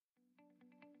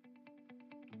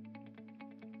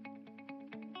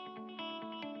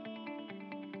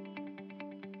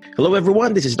Hello,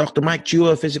 everyone. This is Dr. Mike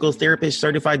Chua, physical therapist,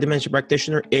 certified dementia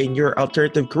practitioner, and your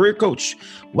alternative career coach.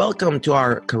 Welcome to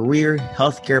our career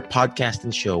healthcare podcast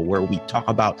and show where we talk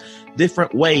about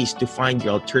different ways to find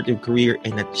your alternative career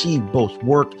and achieve both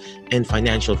work and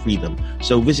financial freedom.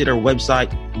 So visit our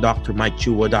website,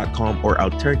 drmikechua.com or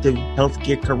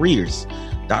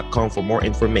alternativehealthcarecareers.com for more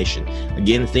information.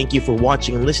 Again, thank you for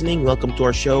watching and listening. Welcome to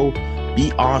our show.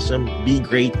 Be awesome, be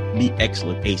great, be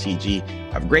excellent, ACG.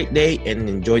 Have a great day and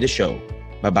enjoy the show.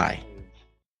 Bye-bye.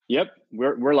 Yep,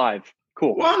 we're live.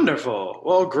 Cool. Wonderful.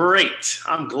 Well, great.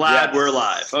 I'm glad we're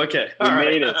live. Okay. We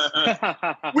made it.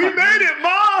 We made it,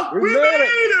 Ma! We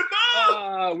made it,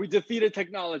 Ma! We defeated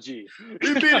technology.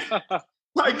 We beat it.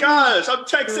 My gosh, I'm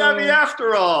tech savvy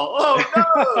after all.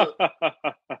 Oh,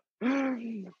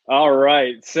 no. All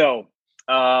right. So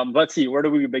let's see. Where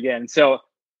do we begin? So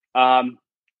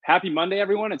happy Monday,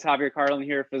 everyone. It's Javier Carlin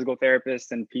here, physical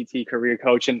therapist and PT career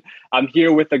coach. And I'm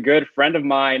here with a good friend of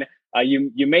mine.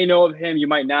 You may know of him, you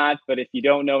might not, but if you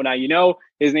don't know, now you know.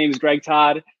 His name is Greg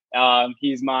Todd.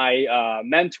 He's my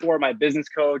mentor, my business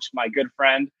coach, my good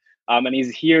friend. And he's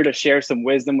here to share some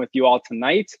wisdom with you all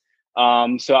tonight.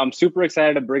 So I'm super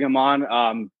excited to bring him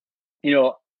on.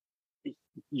 You're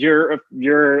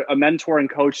a mentor and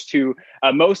coach to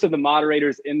most of the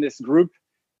moderators in this group.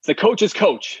 It's the coach's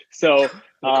coach. So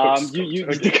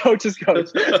the coach's coach.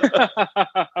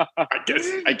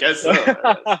 I guess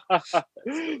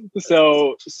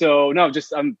so. So no,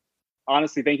 just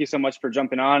honestly, thank you so much for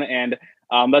jumping on. And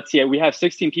let's see, we have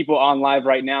 16 people on live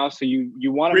right now. So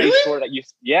you want to make sure that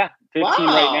 15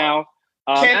 right now.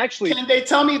 Can they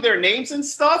tell me their names and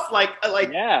stuff?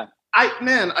 Yeah.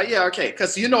 Okay.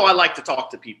 Because I like to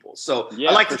talk to people. So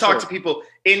I like to talk to people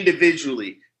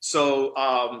individually.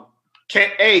 So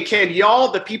can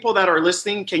y'all, the people that are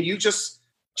listening, can you just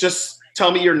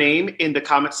tell me your name in the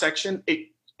comment section?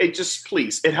 It just,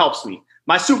 please, it helps me.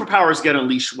 My superpowers get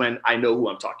unleashed when I know who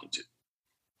I'm talking to.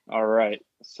 All right.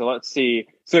 So let's see.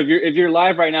 So if you're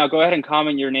live right now, go ahead and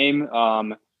comment your name.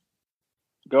 Go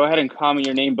ahead and comment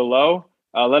your name below.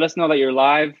 Let us know that you're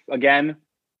live. Again,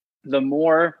 the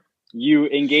more you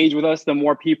engage with us, the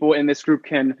more people in this group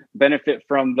can benefit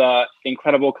from the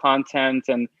incredible content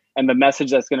and the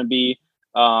message that's going to be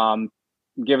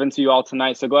given to you all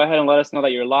tonight. So go ahead and let us know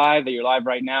that you're live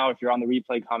right now. If you're on the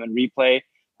replay, comment replay.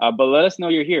 But let us know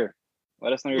you're here.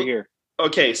 Let us know you're here.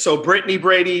 Okay, so Brittany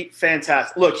Brady,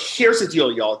 fantastic. Look, here's the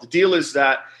deal, y'all. The deal is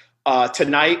that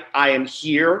tonight I am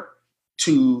here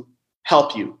to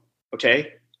help you,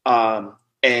 okay?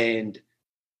 And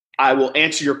I will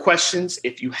answer your questions.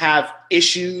 If you have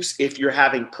issues, if you're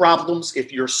having problems,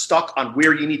 if you're stuck on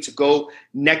where you need to go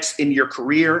next in your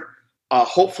career,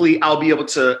 hopefully I'll be able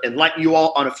to enlighten you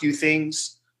all on a few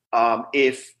things.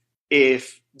 If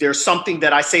there's something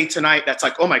that I say tonight that's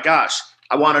like, oh my gosh,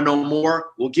 I want to know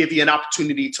more, we'll give you an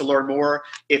opportunity to learn more.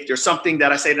 If there's something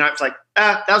that I say tonight, it's like,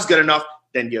 that was good enough,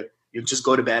 then you just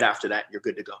go to bed after that. You're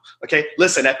good to go. Okay,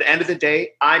 listen, at the end of the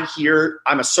day, I'm here.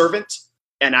 I'm a servant.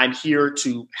 And I'm here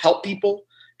to help people.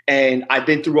 And I've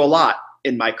been through a lot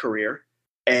in my career.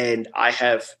 And I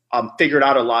have figured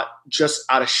out a lot just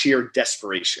out of sheer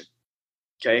desperation.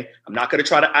 Okay. I'm not going to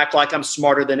try to act like I'm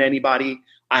smarter than anybody.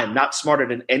 I am not smarter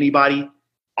than anybody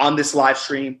on this live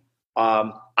stream.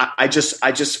 I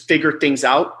just figured things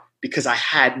out because I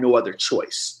had no other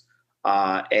choice.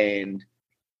 And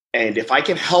if I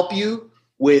can help you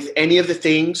with any of the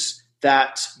things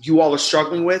that you all are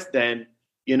struggling with, then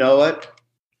you know what?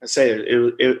 I say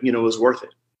it was worth it.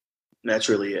 And that's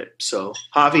really it. So,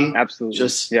 Javi, absolutely,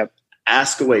 just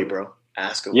ask away, bro.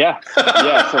 Ask away. Yeah.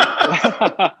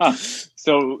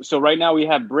 So right now we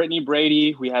have Brittany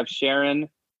Brady, we have Sharon.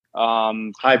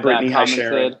 Hi, Brittany. Hi,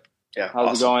 Sharon. Yeah.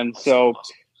 How's it going? So,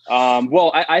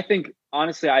 well, I think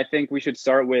honestly, we should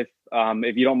start with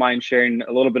if you don't mind sharing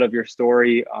a little bit of your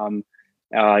story,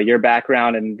 your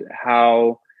background, and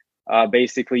how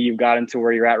basically you've gotten to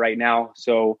where you're at right now.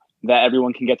 So that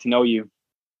everyone can get to know you.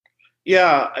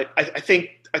 Yeah, I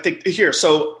think here.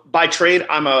 So by trade,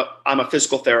 I'm a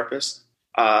physical therapist,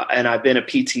 and I've been a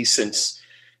PT since.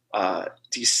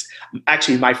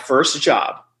 Actually, my first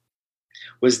job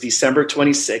was December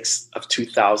 26th of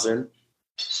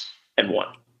 2001.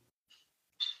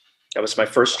 That was my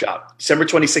first job, December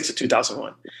 26th of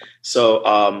 2001. So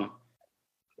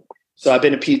I've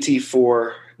been a PT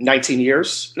for 19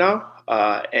 years now,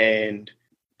 and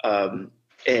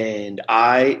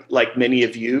I, like many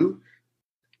of you,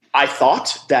 I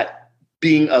thought that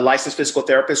being a licensed physical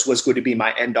therapist was going to be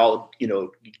my end all,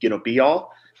 be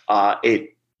all.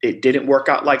 It didn't work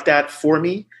out like that for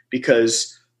me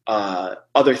because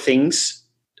other things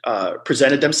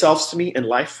presented themselves to me in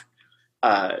life.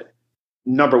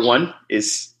 number one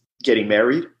is getting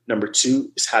married. Number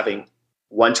two is having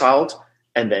one child,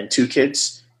 and then two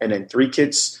kids, and then three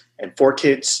kids, and four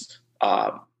kids.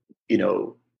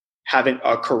 Having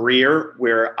a career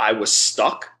where I was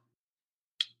stuck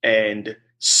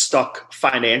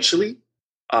financially.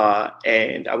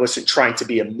 And I wasn't trying to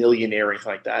be a millionaire or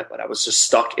anything like that, but I was just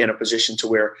stuck in a position to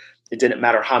where it didn't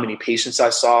matter how many patients I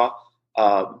saw.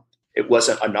 It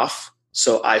wasn't enough.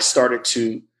 So I started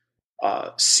to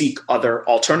seek other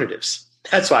alternatives.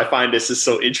 That's why I find this is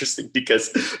so interesting, because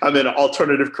I'm in an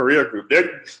alternative career group.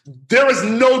 There was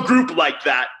no group like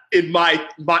that in my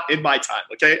time.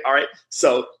 Okay. All right.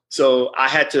 So I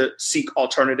had to seek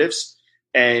alternatives,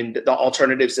 and the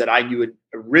alternatives that I knew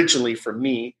originally for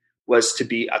me was to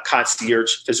be a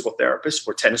concierge physical therapist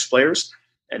for tennis players.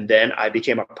 And then I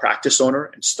became a practice owner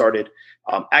and started,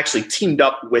 actually teamed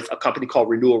up with a company called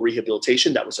Renewal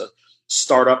Rehabilitation. That was a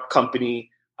startup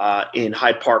company in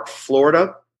Hyde Park,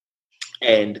 Florida.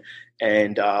 And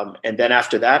then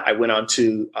after that, I went on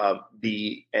to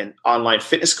be an online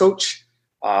fitness coach.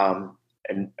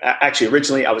 And actually,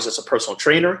 originally, I was just a personal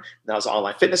trainer, and I was an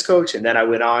online fitness coach. And then I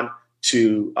went on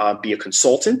to be a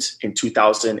consultant in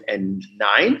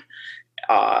 2009.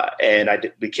 And I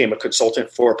became a consultant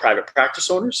for private practice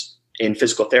owners in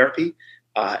physical therapy.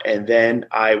 And then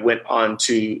I went on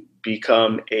to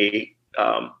become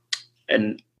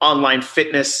an online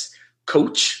fitness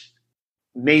coach,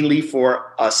 mainly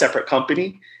for a separate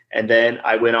company. And then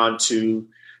I went on to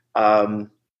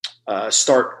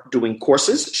start doing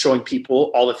courses, showing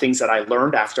people all the things that I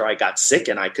learned after I got sick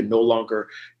and I could no longer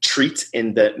treat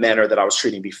in the manner that I was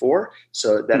treating before.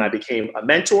 So then I became a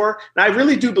mentor. And I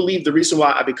really do believe the reason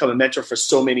why I become a mentor for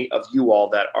so many of you all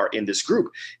that are in this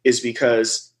group is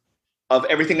because of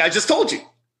everything I just told you.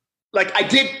 Like, I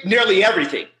did nearly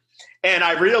everything. And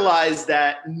I realized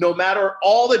that no matter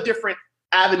all the different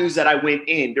avenues that I went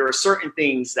in, there are certain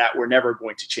things that were never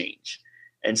going to change.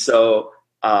 And so,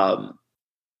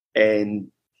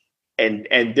 and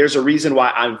there's a reason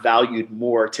why I'm valued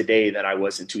more today than I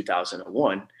was in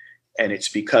 2001. And it's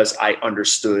because I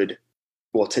understood,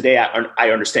 well, today I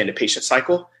understand the patient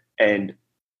cycle. And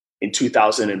in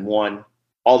 2001,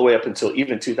 all the way up until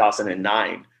even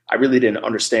 2009, I really didn't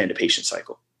understand the patient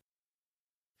cycle.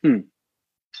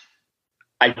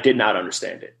 I did not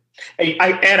understand it.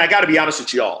 And I got to be honest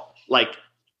with y'all, like,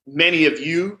 many of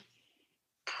you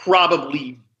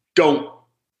probably don't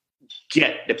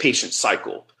get the patient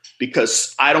cycle,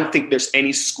 because I don't think there's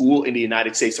any school in the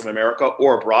United States of America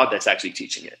or abroad that's actually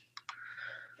teaching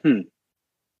it.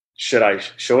 Should I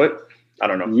show it? I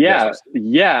don't know. Yeah. Do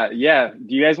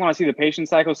you guys want to see the patient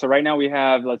cycle? So right now we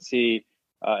have, let's see,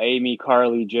 Amy,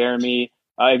 Carly, Jeremy.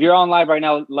 If you're on live right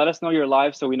now, let us know you're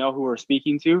live so we know who we're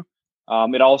speaking to.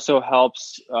 It also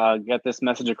helps get this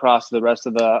message across to the rest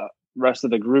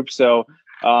of the group. So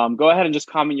go ahead and just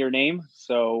comment your name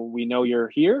so we know you're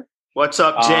here. What's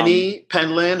up, Jenny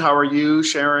Penlin? How are you?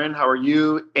 Sharon, how are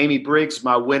you? Amy Briggs,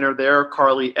 my winner there.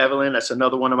 Carly Evelyn, that's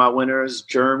another one of my winners.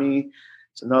 Jeremy,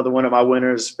 it's another one of my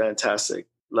winners. Fantastic.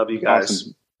 Love you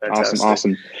guys.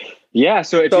 Awesome. Yeah.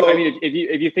 So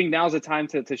if you think now's the time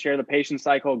to share the patient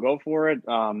cycle, go for it.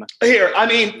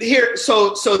 Here.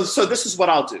 So this is what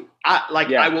I'll do.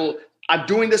 I'm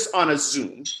doing this on a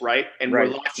Zoom, right? And we're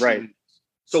live streaming.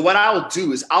 So what I'll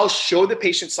do is I'll show the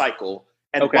patient cycle.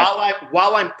 And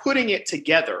while I'm putting it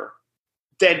together,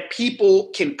 then people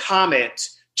can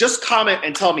just comment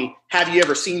and tell me, have you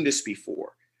ever seen this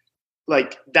before?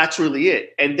 Like, that's really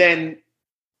it. And then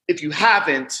if you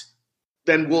haven't,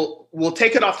 then we'll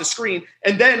take it off the screen,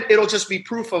 and then it'll just be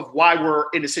proof of why we're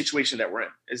in the situation that we're in.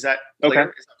 Is that clear?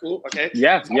 Okay? Is that cool? Okay.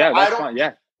 Yeah, that's fine.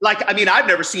 Yeah. I've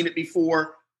never seen it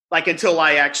before. Like, until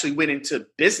I actually went into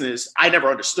business, I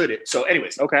never understood it. So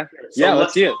anyways. Okay. So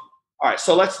let's see it. All right.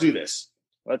 So let's do this.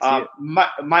 Let's see it.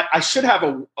 I should have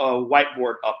a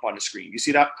whiteboard up on the screen. You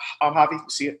see that, Javi? You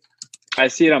see it? I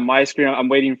see it on my screen. I'm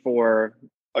waiting for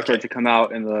it to come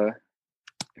out in the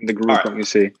group. Right. Let me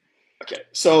see. Okay.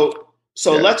 So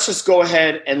let's just go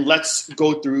ahead and let's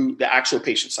go through the actual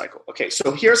patient cycle. Okay.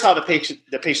 So here's how the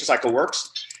patient cycle works.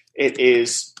 It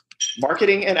is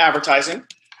marketing and advertising.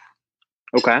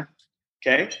 Okay.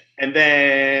 And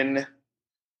then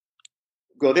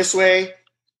go this way,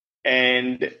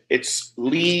 and it's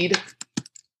lead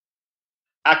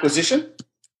acquisition.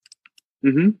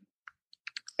 Mm-hmm.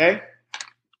 Okay.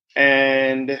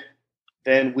 And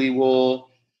then we will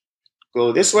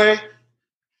go this way,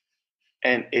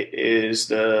 and it is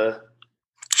the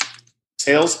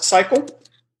sales cycle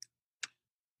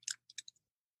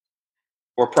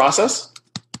or process.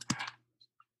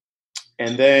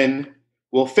 And then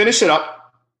we'll finish it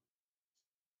up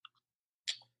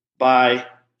by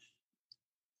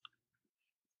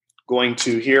going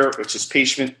to here, which is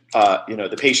patient,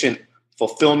 the patient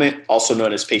fulfillment, also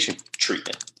known as patient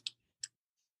treatment.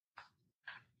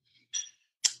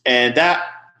 And that,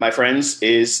 my friends,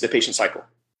 is the patient cycle.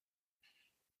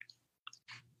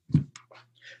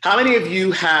 How many of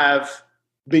you have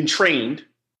been trained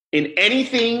in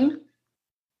anything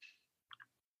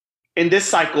in this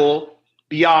cycle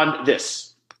beyond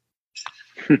this?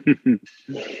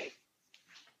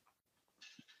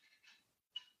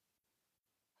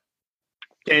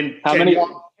 Can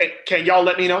y'all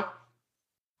let me know?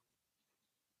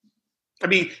 I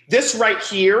mean, this right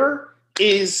here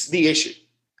is the issue.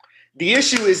 The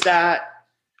issue is that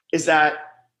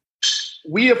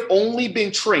we have only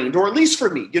been trained, or at least for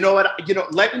me,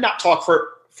 let me not talk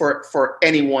for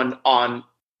anyone on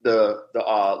the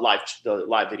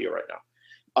live video right now.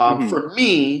 For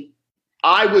me,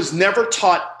 I was never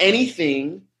taught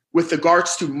anything with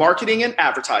regards to marketing and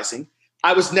advertising.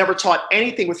 I was never taught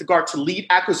anything with regard to lead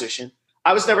acquisition.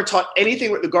 I was never taught anything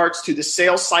with regards to the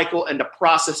sales cycle and the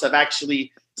process of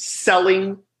actually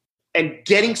selling and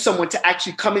getting someone to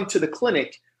actually come into the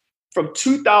clinic from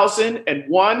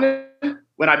 2001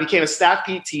 when I became a staff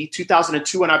PT,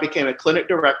 2002 when I became a clinic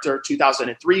director,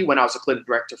 2003 when I was a clinic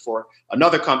director for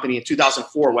another company, and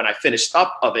 2004 when I finished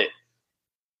up of it.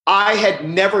 I had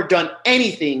never done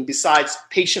anything besides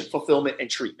patient fulfillment and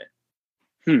treatment.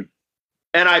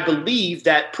 And I believe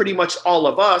that pretty much all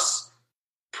of us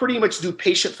pretty much do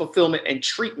patient fulfillment and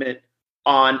treatment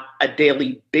on a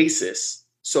daily basis.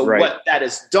 So what that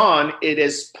has done, it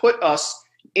has put us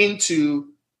into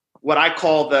what I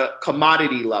call the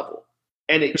commodity level.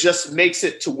 And it just makes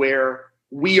it to where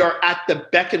we are at the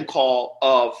beck and call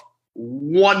of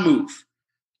one move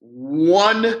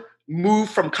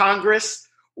from Congress,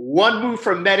 one move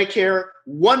from Medicare,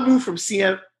 one move from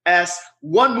CMS,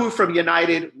 one move from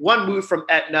United, one move from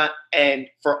Aetna. And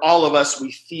for all of us,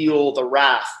 we feel the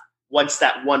wrath once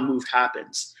that one move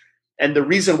happens. And the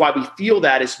reason why we feel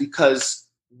that is because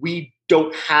we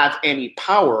don't have any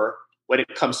power when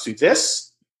it comes to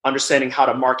this, understanding how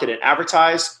to market and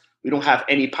advertise. We don't have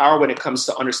any power when it comes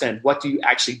to understand what do you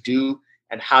actually do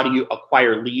and how do you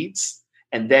acquire leads.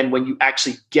 And then when you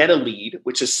actually get a lead,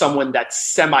 which is someone that's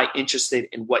semi-interested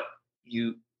in what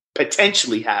you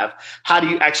potentially have, how do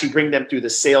you actually bring them through the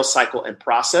sales cycle and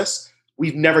process?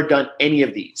 We've never done any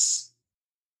of these.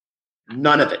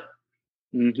 None of it.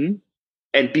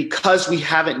 And because we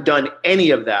haven't done any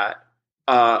of that,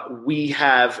 we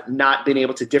have not been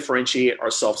able to differentiate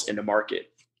ourselves in the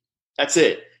market. That's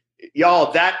it.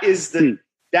 Y'all, that is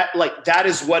that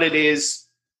is what it is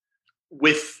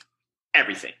with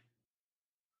everything.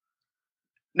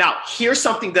 Now, here's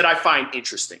something that I find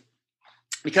interesting.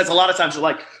 Because a lot of times you're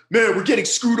like, man, we're getting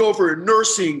screwed over in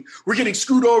nursing. We're getting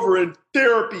screwed over in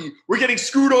therapy. We're getting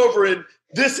screwed over in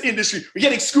this industry. We're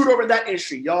getting screwed over in that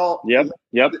industry. Y'all. Yep.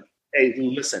 Hey,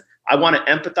 listen, I want to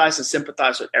empathize and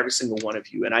sympathize with every single one of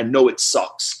you. And I know it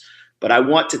sucks. But I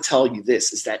want to tell you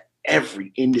this, is that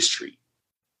every industry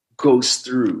goes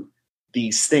through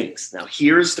these things. Now,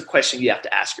 here's the question you have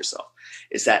to ask yourself,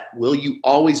 is that will you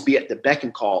always be at the beck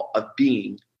and call of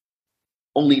being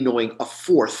only knowing a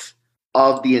fourth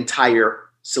of the entire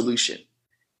solution?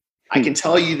 I can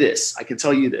tell you this.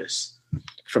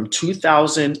 From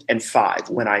 2005,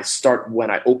 when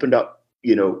I opened up,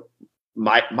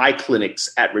 my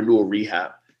clinics at Renewal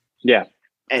Rehab. Yeah.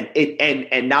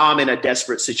 And now I'm in a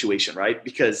desperate situation, right?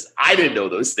 Because I didn't know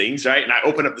those things, right? And I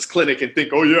open up this clinic and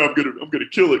think, oh yeah, I'm gonna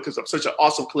kill it because I'm such an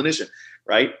awesome clinician,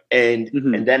 right? And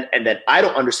then I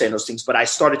don't understand those things, but I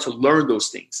started to learn those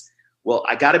things. Well,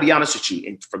 I got to be honest with you.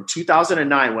 And from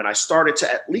 2009, when I started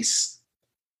to at least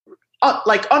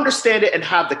understand it and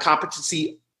have the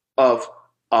competency of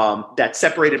that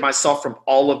separated myself from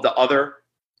all of the other,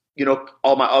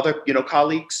 all my other,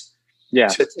 colleagues. Yeah.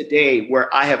 To today,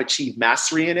 where I have achieved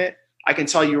mastery in it, I can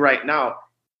tell you right now,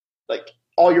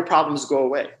 all your problems go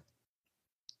away.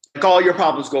 All your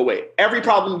problems go away. Every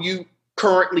problem you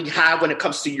currently have when it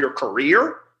comes to your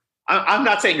career, I'm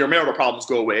not saying your marital problems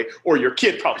go away or your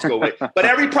kid problems go away, but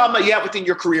every problem that you have within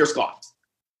your career is gone.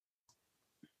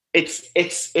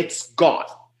 It's gone.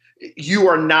 You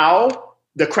are now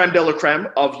the creme de la creme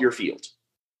of your field.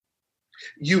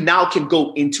 You now can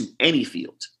go into any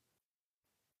field.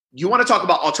 You want to talk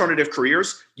about alternative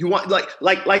careers? You want like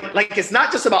it's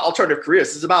not just about alternative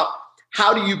careers. It's about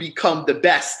how do you become the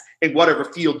best in whatever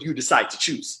field you decide to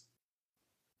choose.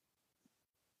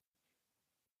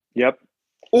 Yep.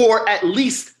 Or at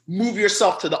least move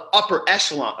yourself to the upper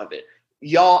echelon of it.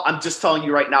 Y'all, I'm just telling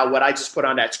you right now, what I just put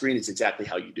on that screen is exactly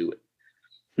how you do it.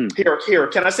 Here,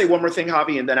 can I say one more thing,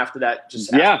 Javi? And then after that,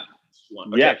 just yeah.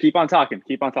 one. Okay? Yeah, keep on talking.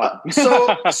 Keep on talking.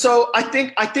 So I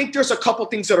think there's a couple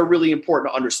things that are really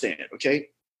important to understand. Okay,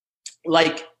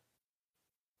 like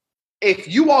if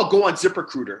you all go on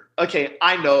ZipRecruiter, okay,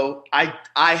 I know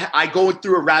I go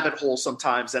through a rabbit hole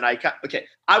sometimes, and I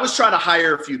was trying to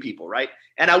hire a few people, right?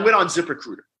 And I went on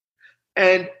ZipRecruiter,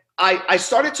 and I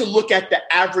started to look at the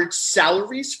average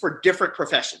salaries for different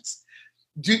professions.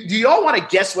 Do y'all want to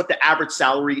guess what the average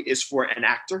salary is for an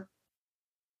actor?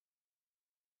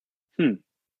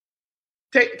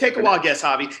 Take a wild guess,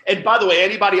 Javi. And by the way,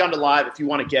 anybody on the live, if you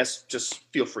want to guess, just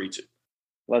feel free to.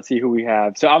 Let's see who we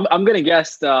have. So I'm gonna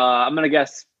guess.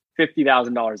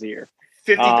 $50,000 a year.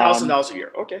 $50,000 a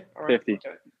year. Okay. All right. 50. Okay.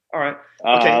 All right.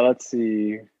 Okay. Let's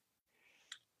see.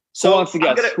 So who wants to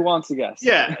guess? Who wants to guess?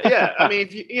 Yeah. I mean,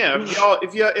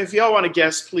 if y'all want to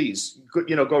guess, please,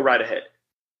 go right ahead.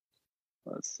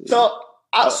 Let's see. So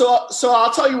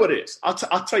I'll tell you what it is. I'll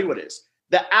tell you what it is.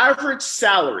 The average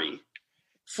salary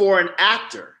for an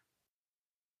actor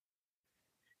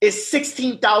is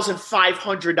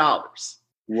 $16,500.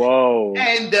 Whoa.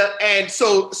 And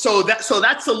so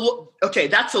that's a low. Okay,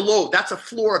 that's a low. That's a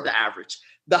floor of the average.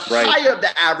 The high of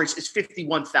the average is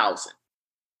 51,000.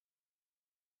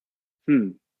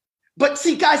 But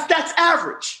see, guys, that's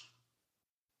average.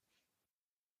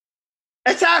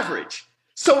 That's average.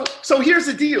 So here's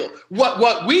the deal.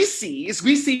 What we see is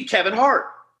we see Kevin Hart.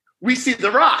 We see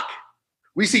The Rock.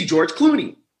 We see George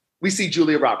Clooney. We see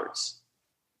Julia Roberts.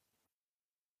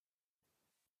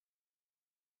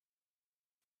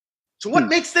 So what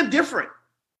makes them different?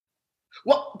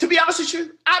 Well, to be honest with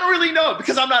you, I don't really know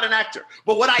because I'm not an actor.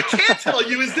 But what I can tell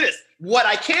you is this. What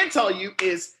I can tell you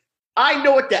is I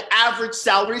know what the average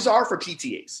salaries are for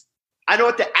PTAs. I know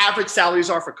what the average salaries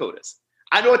are for CODAs.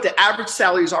 I know what the average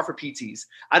salaries are for PTs.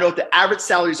 I know what the average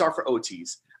salaries are for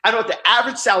OTs. I know what the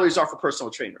average salaries are for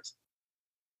personal trainers.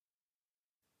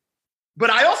 But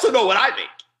I also know what I make.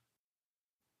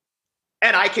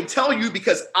 And I can tell you,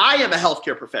 because I am a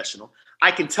healthcare professional,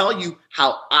 I can tell you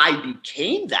how I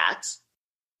became that.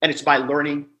 And it's by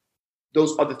learning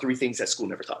those other three things that school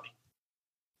never taught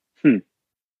me.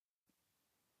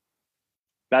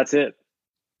 That's it.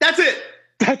 That's it.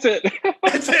 That's it.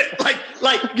 That's it.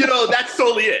 That's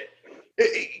totally it.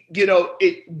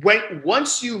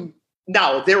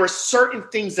 Now there were certain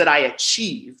things that I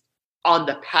achieved on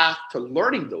the path to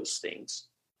learning those things.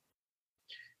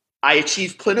 I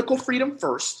achieved clinical freedom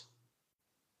first.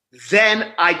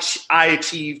 Then I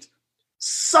achieved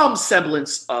some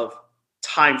semblance of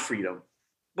time freedom,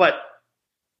 but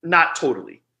not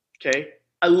totally, okay?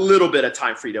 A little bit of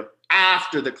time freedom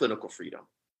after the clinical freedom.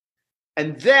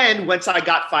 And then once I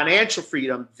got financial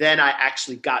freedom, then I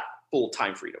actually got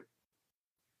full-time freedom.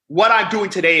 What I'm doing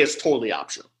today is totally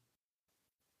optional.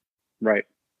 Right.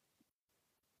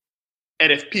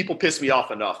 And if people piss me off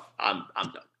enough, I'm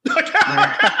done.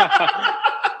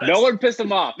 No one pissed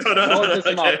him off. No one pissed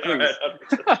him off, please.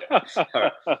 All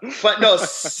right. But no,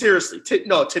 seriously.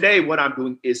 Today what I'm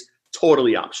doing is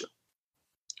totally optional.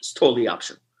 It's totally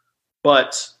optional.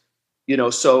 But,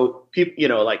 so people,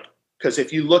 because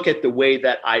if you look at the way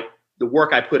that the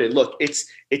work I put in, look, it's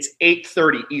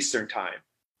 8:30 Eastern time.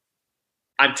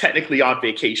 I'm technically on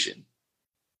vacation.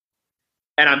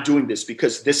 And I'm doing this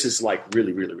because this is like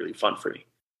really, really, really fun for me.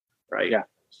 Right. Yeah.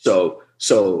 But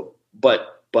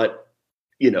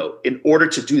in order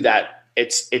to do that,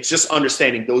 it's just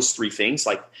understanding those three things.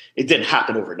 Like, it didn't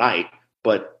happen overnight,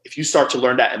 but if you start to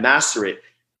learn that and master it,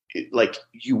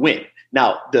 you win.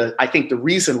 Now, I think the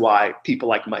reason why people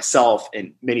like myself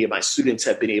and many of my students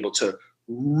have been able to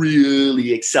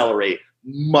really accelerate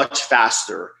much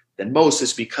faster than most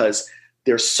is because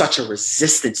there's such a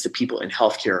resistance to people in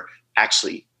healthcare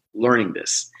actually learning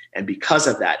this. And because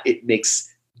of that, it makes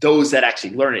those that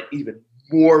actually learn it even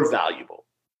more valuable.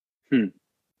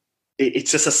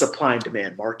 It's just a supply and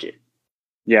demand market.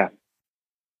 Yeah.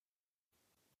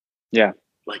 Yeah.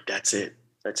 That's it.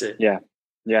 That's it. Yeah.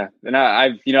 Yeah. And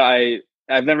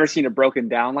I've never seen it broken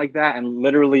down like that. And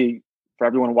literally for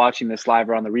everyone watching this live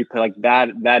or on the replay,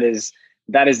 that is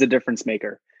the difference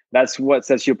maker. That's what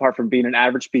sets you apart from being an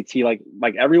average PT, like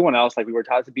everyone else, like we were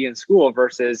taught to be in school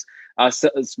versus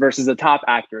the top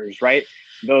actors, right?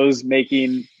 Those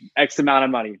making X amount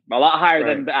of money, a lot higher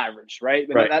than the average, right?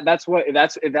 Right. That's what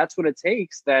it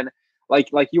takes. Then,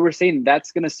 like you were saying,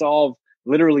 that's going to solve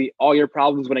literally all your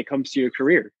problems when it comes to your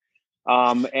career.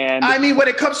 And I mean, when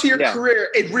it comes to your career,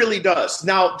 it really does.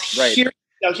 Now,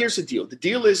 here's the deal. The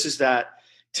deal is that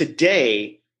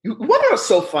today. What is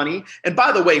so funny? And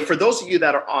by the way, for those of you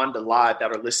that are on the live that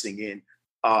are listening in,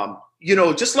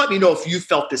 just let me know if you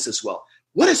felt this as well.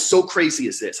 What is so crazy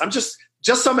is this? I'm just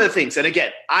some of the things. And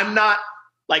again, I'm not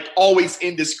like always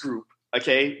in this group.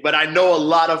 Okay. But I know a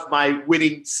lot of my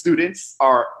winning students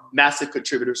are massive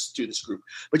contributors to this group.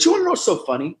 But you want to know what's so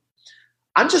funny?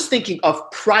 I'm just thinking of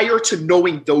prior to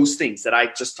knowing those things that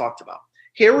I just talked about.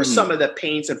 Here were some of the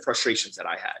pains and frustrations that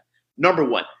I had. Number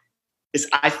one is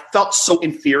I felt so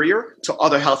inferior to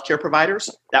other healthcare providers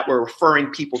that were referring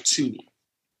people to me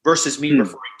versus me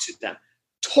referring to them.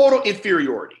 Total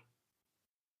inferiority.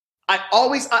 I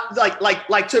always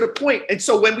like to the point. And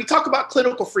so when we talk about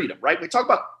clinical freedom, right? We talk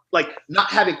about like not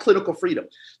having clinical freedom.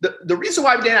 The reason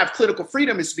why we didn't have clinical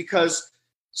freedom is because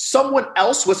someone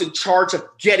else was in charge of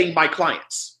getting my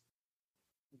clients.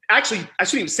 Actually, I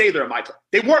shouldn't even say they're my clients.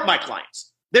 They weren't my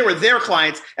clients. They were their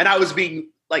clients, and I was being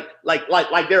like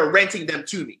they were renting them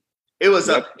to me. It was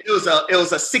a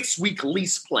 6-week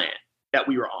lease plan that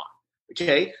we were on.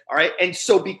 Okay, all right. And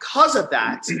so because of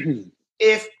that,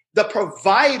 if the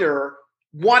provider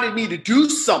wanted me to do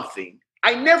something,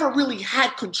 I never really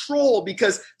had control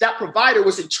because that provider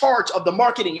was in charge of the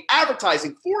marketing and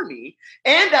advertising for me.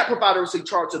 And that provider was in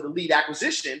charge of the lead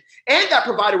acquisition. And that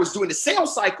provider was doing the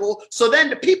sales cycle. So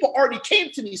then the people already came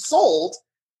to me sold,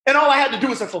 and all I had to do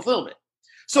was a fulfillment.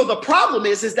 So the problem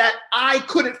is that I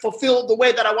couldn't fulfill the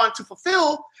way that I wanted to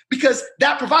fulfill because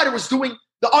that provider was doing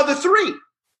the other three.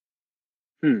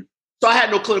 So I had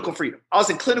no clinical freedom. I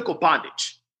was in clinical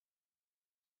bondage.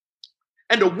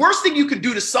 And the worst thing you can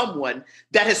do to someone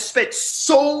that has spent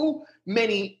so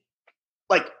many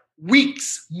like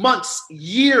weeks, months,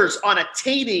 years on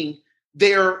attaining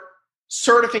their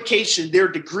certification, their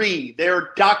degree, their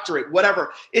doctorate,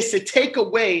 whatever, is to take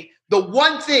away the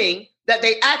one thing that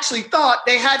they actually thought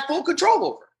they had full control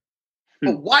over.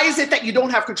 But why is it that you don't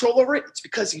have control over it? It's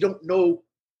because you don't know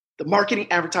the marketing,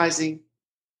 advertising,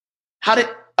 how to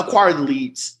acquire the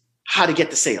leads, how to get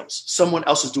the sales. Someone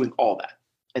else is doing all that.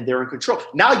 And they're in control.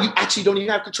 Now you actually don't even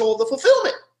have control of the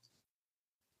fulfillment.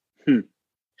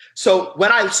 So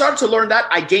when I started to learn that,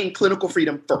 I gained clinical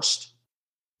freedom first.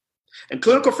 And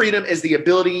clinical freedom is the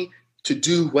ability to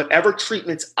do whatever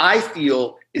treatments I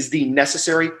feel is deemed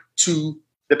necessary to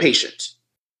the patient.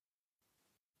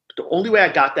 The only way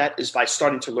I got that is by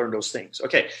starting to learn those things.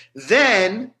 Okay.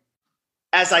 Then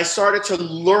as I started to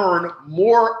learn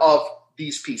more of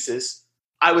these pieces,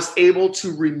 I was able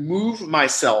to remove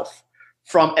myself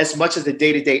from as much of the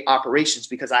day-to-day operations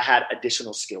because I had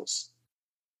additional skills.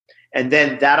 And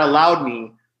then that allowed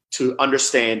me to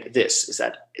understand this, is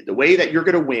that the way that you're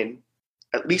going to win,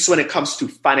 at least when it comes to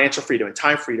financial freedom and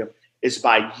time freedom, is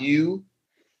by you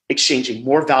exchanging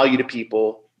more value to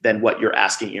people than what you're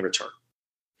asking in return.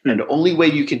 And the only way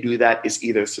you can do that is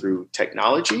either through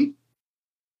technology,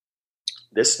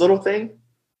 this little thing,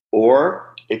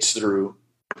 or it's through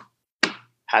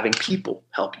having people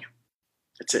help you.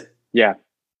 That's it. Yeah.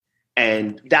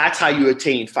 And that's how you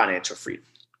attain financial freedom.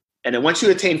 And then once you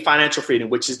attain financial freedom,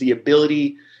 which is the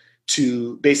ability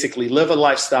to basically live a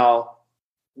lifestyle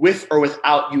with or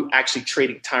without you actually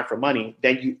trading time for money,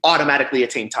 then you automatically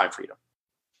attain time freedom.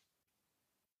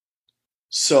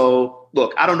 So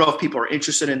look, I don't know if people are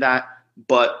interested in that,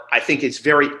 but I think it's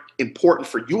very important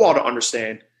for you all to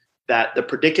understand that the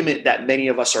predicament that many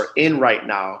of us are in right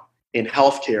now in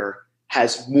healthcare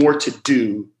has more to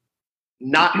do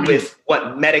not with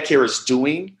what Medicare is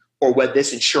doing or what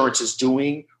this insurance is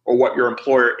doing or what your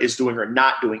employer is doing or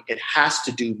not doing. It has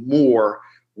to do more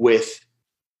with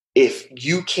if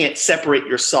you can't separate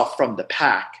yourself from the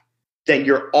pack, then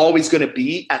you're always going to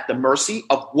be at the mercy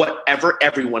of whatever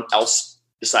everyone else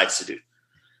decides to do.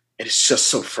 And it's just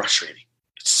so frustrating.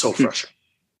 It's so frustrating.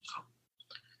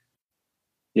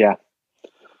 Yeah.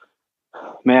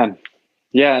 Man.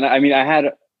 Yeah. And I mean, I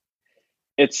have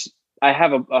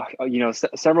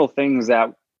several things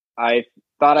that I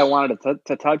thought I wanted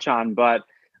to touch on, but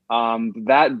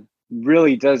that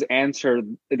really does answer,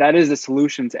 that is the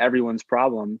solution to everyone's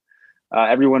problem.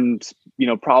 Everyone's,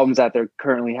 problems that they're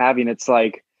currently having. It's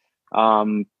like,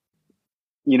 one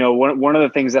of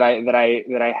the things that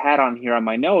I had on here on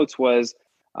my notes was,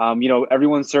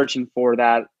 everyone's searching for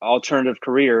that alternative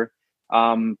career /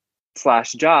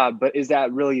 job, but is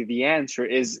that really the answer?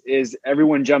 Is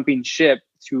everyone jumping ship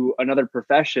to another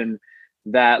profession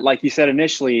that, like you said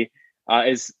initially,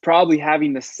 is probably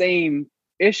having the same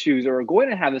issues or going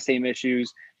to have the same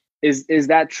issues? Is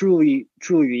that truly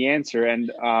the answer?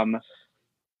 And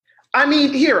I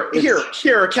mean, here.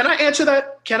 Can I answer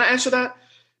that?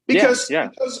 Because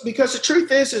the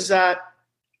truth is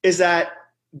that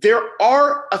there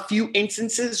are a few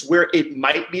instances where it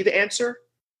might be the answer.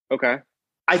 Okay.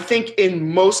 I think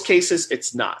in most cases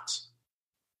it's not.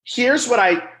 Here's what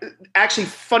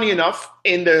funny enough,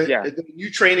 in the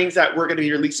new trainings that we're going to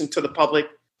be releasing to the public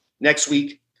next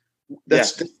week,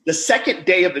 the second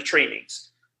day of the trainings,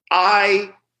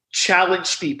 I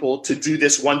challenge people to do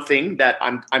this one thing that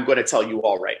I'm going to tell you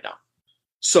all right now.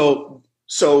 So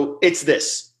it's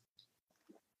this.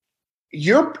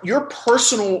 Your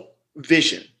personal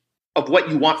vision of what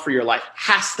you want for your life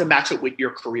has to match up with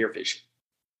your career vision.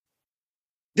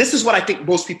 This is what I think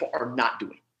most people are not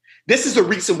doing. This is the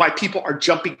reason why people are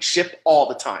jumping ship all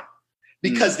the time,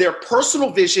 because their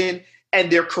personal vision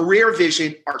and their career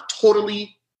vision are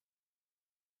totally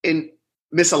in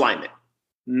misalignment.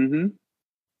 Mm-hmm.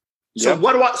 So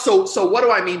what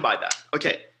do I mean by that?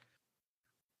 Okay.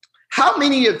 How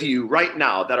many of you right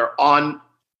now that are on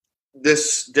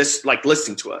this like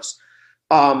listening to us,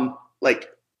 like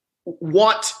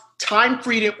want time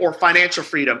freedom or financial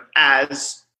freedom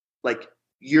as like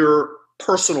your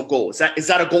personal goal? Is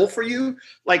that a goal for you?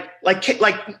 Like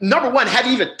number one, have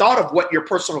you even thought of what your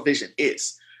personal vision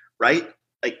is? Right?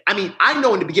 Like, I mean, I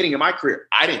know in the beginning of my career,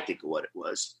 I didn't think of what it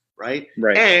was. Right.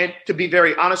 And to be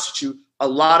very honest with you, a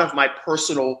lot of my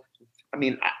personal,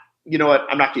 you know what?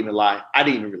 I'm not going to lie. I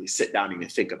didn't even really sit down and even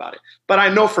think about it. But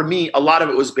I know for me, a lot of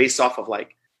it was based off of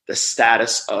like the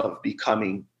status of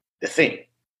becoming the thing.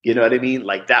 You know what I mean?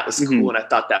 Like that was cool. And I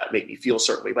thought that would make me feel a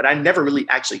certain way, but I never really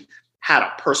actually had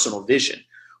a personal vision.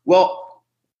 Well,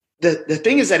 the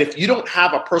thing is that if you don't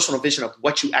have a personal vision of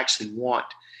what you actually want,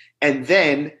 and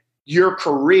then your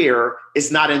career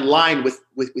is not in line with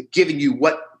giving you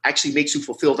what actually makes you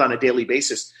fulfilled on a daily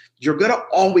basis, you're going to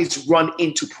always run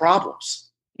into problems.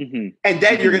 Mm-hmm. And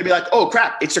then you're going to be like, oh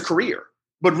crap, it's a career.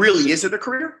 But really, is it a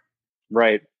career?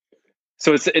 Right.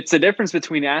 So it's the difference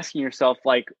between asking yourself,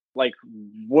 like,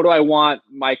 what do I want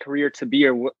my career to be?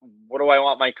 Or what do I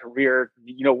want my career,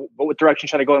 what direction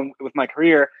should I go in with my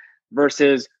career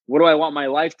versus what do I want my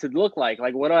life to look like?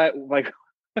 Like, what do I like?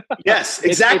 Yes,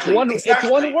 exactly. It's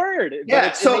one word. Yeah,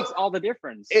 but it makes all the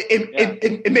difference.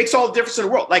 It makes all the difference in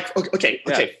the world. Like, okay.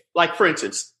 Like for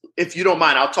instance, if you don't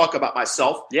mind, I'll talk about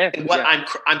myself and what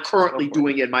I'm currently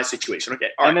doing in my situation. Okay.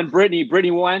 All right. Then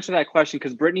Brittany will answer that question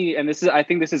because Brittany, and I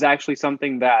think this is actually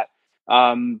something that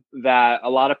that a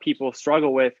lot of people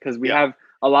struggle with because we have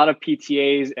a lot of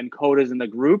PTAs and codas in the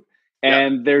group,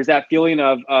 and there's that feeling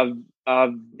of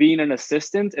being an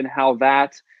assistant and how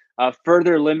that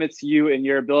further limits you in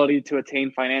your ability to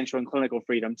attain financial and clinical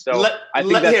freedom. So I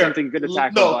think that's something good to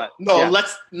tackle.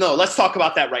 Let's talk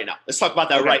about that right now. Let's talk about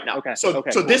that right now. Okay. So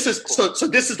this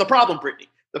is the problem, Brittany.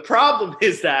 The problem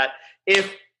is that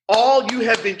if all you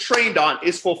have been trained on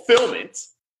is fulfillment,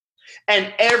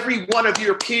 and every one of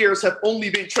your peers have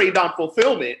only been trained on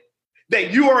fulfillment,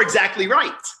 then you are exactly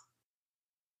right.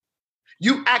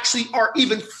 You actually are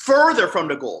even further from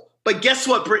the goal. But guess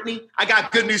what, Brittany? I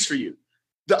got good news for you.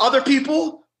 The other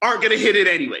people aren't going to hit it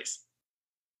anyways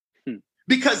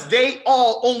because they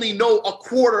all only know a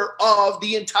quarter of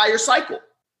the entire cycle.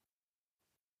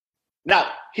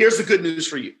 Now, here's the good news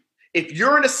for you. If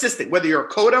you're an assistant, whether you're a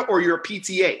CODA or you're a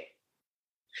PTA,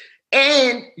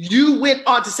 and you went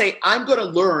on to say, I'm going to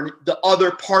learn the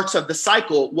other parts of the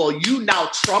cycle, well, you now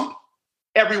trump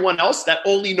everyone else that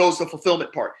only knows the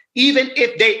fulfillment part, even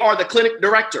if they are the clinic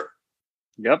director.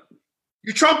 Yep.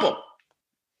 You trump them.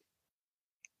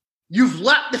 You've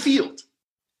left the field.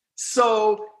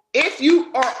 So if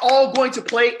you are all going to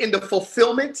play in the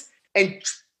fulfillment and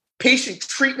patient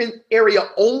treatment area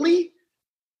only,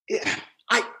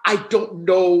 I don't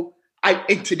know.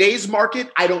 In today's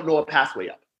market, I don't know a pathway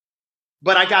up.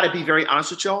 But I got to be very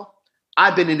honest with y'all.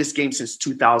 I've been in this game since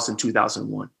 2000,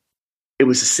 2001. It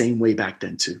was the same way back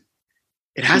then too.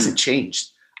 It hasn't changed.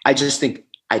 I just think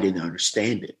I didn't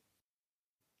understand it.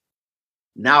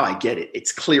 Now I get it.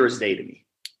 It's clear as day to me.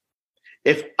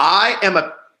 If I am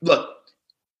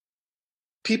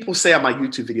people say on my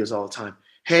YouTube videos all the time,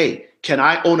 hey, can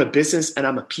I own a business and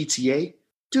I'm a PTA?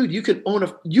 Dude,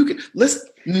 listen,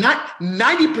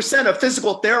 90% of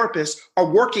physical therapists are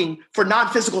working for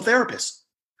non-physical therapists.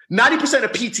 90%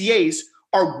 of PTAs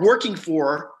are working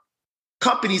for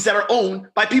companies that are owned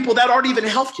by people that aren't even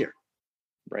in healthcare.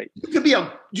 Right. You could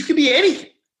be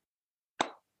anything.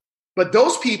 But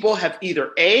those people have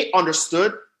either A,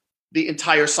 understood the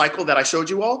entire cycle that I showed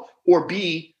you all, or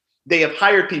B, they have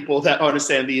hired people that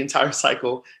understand the entire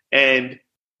cycle, and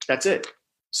that's it.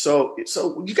 So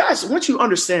you guys, once you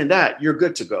understand that, you're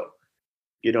good to go.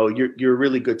 You're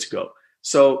really good to go.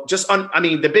 So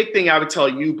the big thing I would tell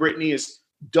you, Brittany, is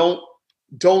don't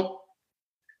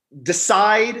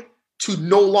decide to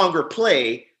no longer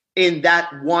play in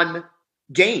that one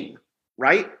game,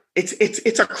 right?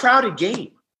 It's a crowded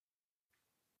game.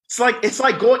 It's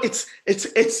like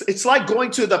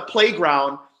going to the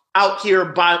playground out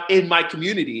here in my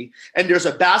community, and there's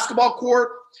a basketball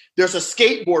court, there's a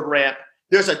skateboard ramp,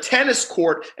 there's a tennis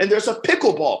court, and there's a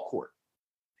pickleball court.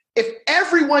 If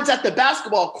everyone's at the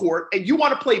basketball court and you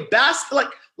want to play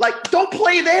like don't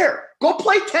play there. Go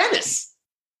play tennis.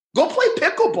 Go play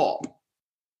pickleball.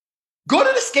 Go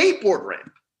to the skateboard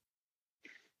ramp.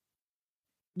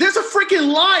 There's a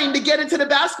freaking line to get into the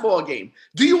basketball game.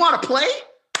 Do you want to play?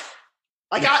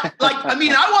 I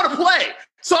want to play.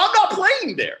 So I'm not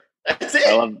playing there. That's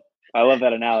it. I love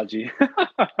that analogy.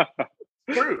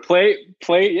 True. Play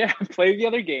the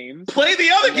other games. Play the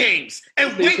other games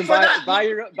and so wait for that.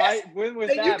 Win with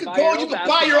and that. You can go and you can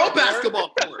buy your own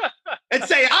basketball court and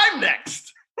say, I'm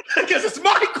next. Because it's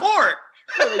my court.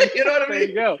 You know what I mean? There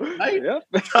you go. Right? Yep.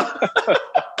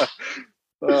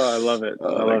 Oh, I love it.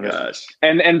 Oh, I love my gosh.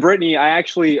 it. And Brittany, I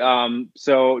actually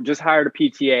so just hired a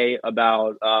PTA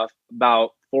about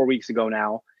 4 weeks ago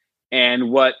now. And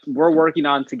what we're working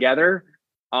on together,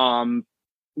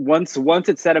 once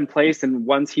it's set in place and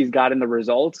once he's gotten the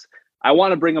results, I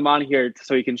want to bring him on here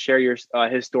so he can share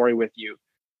his story with you,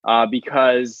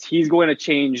 because he's going to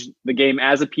change the game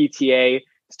as a PTA,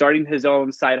 starting his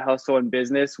own side hustle and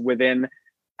business within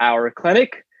our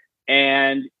clinic,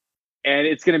 and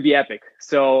it's going to be epic.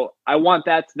 So I want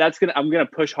I'm going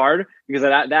to push hard, because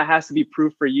that has to be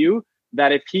proof for you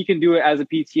that if he can do it as a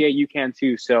PTA, you can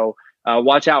too. So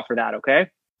watch out for that. Okay.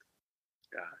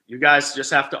 Yeah. You guys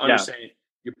just have to understand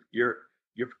you're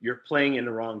playing in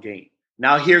the wrong game.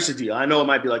 Now, here's the deal. I know it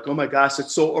might be like, oh my gosh,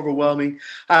 it's so overwhelming.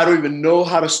 I don't even know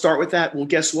how to start with that. Well,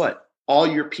 guess what? All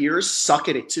your peers suck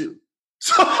at it too.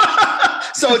 So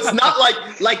it's not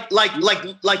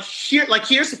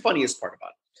here's the funniest part about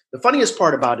it. The funniest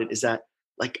part about it is that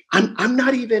I'm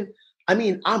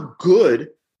good,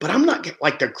 but I'm not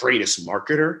like the greatest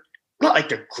marketer. I'm not like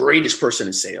the greatest person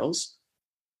in sales.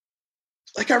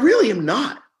 Like I really am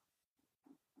not.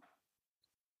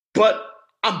 But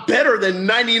I'm better than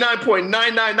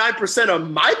 99.999%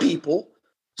 of my people.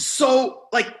 So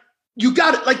you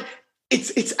got it.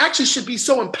 It's actually should be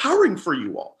so empowering for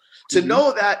you all to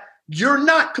know that you're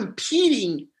not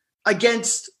competing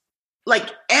against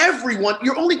everyone.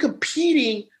 You're only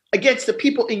competing against the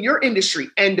people in your industry,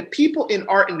 and the people in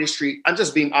our industry. I'm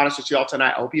just being honest with y'all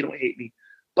tonight. I hope you don't hate me,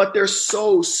 but they're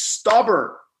so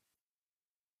stubborn.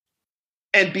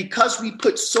 And because we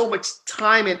put so much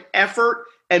time and effort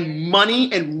and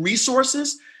money and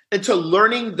resources into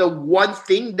learning the one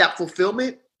thing, that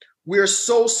fulfillment, we're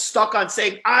so stuck on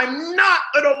saying, I'm not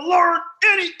going to learn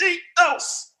anything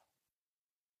else.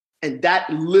 And that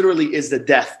literally is the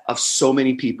death of so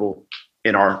many people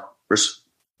in our,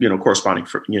 corresponding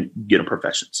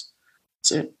professions.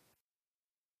 That's it.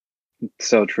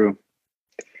 So true.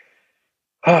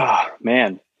 Oh,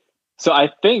 man. So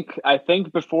I think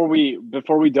before we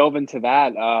dove into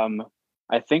that,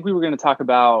 I think we were going to talk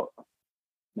about,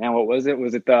 man, what was it?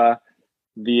 Was it the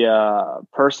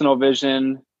personal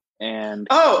vision and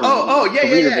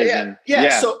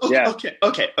yeah. So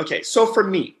okay. So for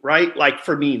me, right? Like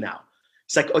for me now,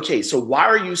 it's like, okay, so why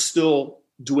are you still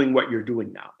doing what you're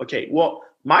doing now? Okay, well,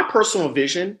 my personal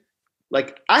vision,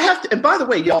 I have to, and by the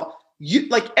way, y'all,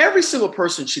 every single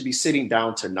person should be sitting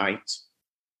down tonight.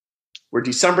 We're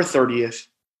December 30th.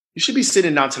 You should be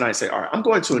sitting down tonight and say, all right, I'm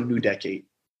going to a new decade.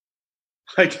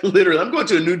 Literally, I'm going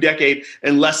to a new decade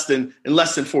in less than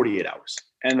 48 hours.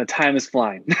 And the time is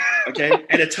flying. Okay.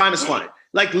 And the time is flying.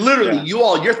 Literally,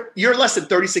 you're less than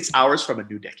 36 hours from a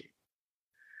new decade.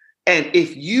 And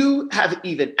if you haven't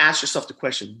even asked yourself the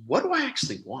question, what do I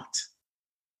actually want?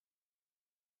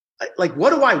 What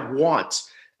do I want?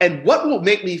 And what will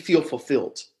make me feel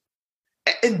fulfilled?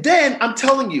 And then I'm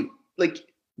telling you,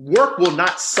 work will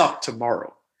not suck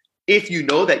tomorrow if you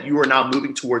know that you are now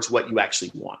moving towards what you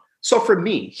actually want. So for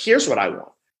me, here's what I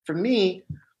want. For me,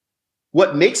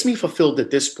 what makes me fulfilled at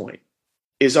this point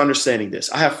is understanding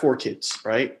this. I have 4 kids,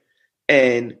 right?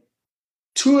 And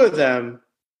 2 of them,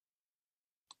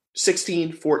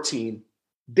 16, 14,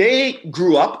 they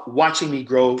grew up watching me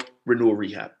grow Renewal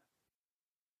Rehab.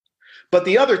 But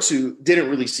the other 2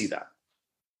 didn't really see that.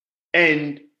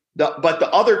 But the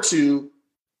other 2,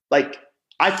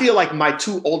 I feel like my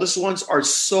 2 oldest ones are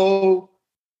so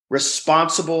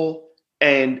responsible,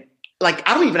 and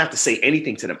I don't even have to say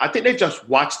anything to them. I think they've just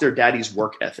watched their daddy's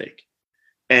work ethic,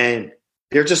 and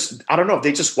they're just, I don't know,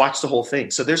 they just watch the whole thing.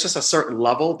 So there's just a certain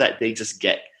level that they just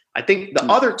get. I think the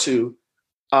other 2,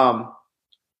 I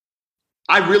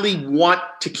really want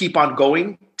to keep on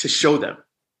going to show them,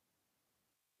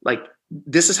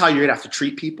 this is how you're gonna have to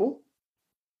treat people.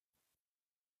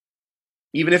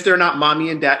 Even if they're not mommy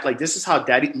and dad, this is how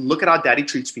daddy, look at how daddy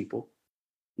treats people.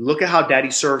 Look at how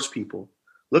daddy serves people.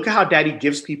 Look at how daddy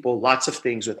gives people lots of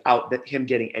things without him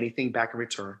getting anything back in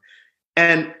return.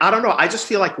 And I don't know, I just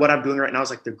feel like what I'm doing right now is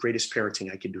like the greatest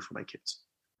parenting I can do for my kids.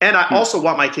 And I also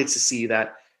want my kids to see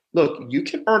that, look, you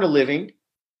can earn a living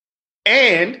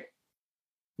and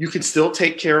you can still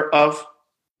take care of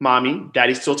mommy.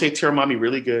 Daddy still takes care of mommy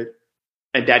really good.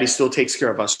 And daddy still takes care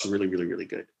of us really, really, really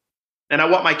good. And I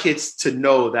want my kids to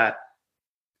know that,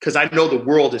 because I know the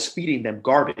world is feeding them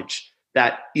garbage,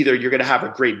 that either you're going to have a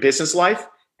great business life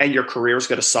and your career is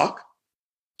going to suck,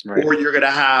 right, or you're going to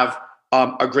have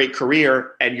a great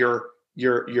career and a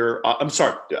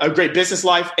great business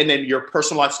life and then your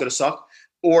personal life is going to suck,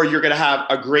 or you're going to have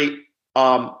a great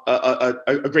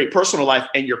a great personal life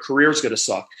and your career is going to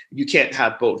suck. You can't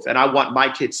have both. And I want my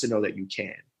kids to know that you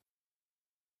can.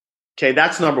 Okay,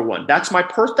 that's number one. That's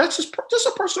that's just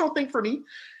a personal thing for me.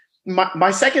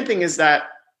 My second thing is that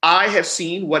I have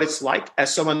seen what it's like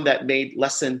as someone that made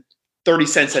less than 30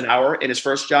 cents an hour in his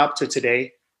first job to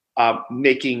today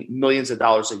making millions of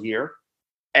dollars a year.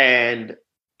 And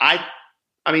I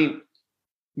mean,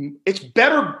 it's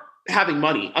better having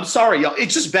money. I'm sorry, y'all.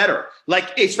 It's just better.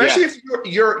 Like, especially if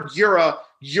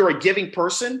you're a giving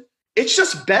person, it's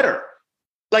just better.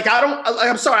 Like,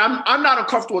 I'm sorry, I'm not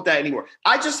uncomfortable with that anymore.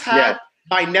 I just had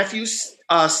my nephews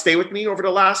stay with me over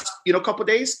the last, couple of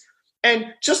days.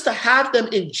 And just to have them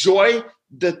enjoy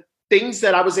the things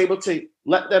that I was able to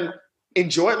let them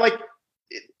enjoy, like,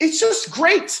 it's just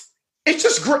great. It's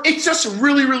just great. It's just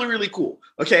really, really, really cool.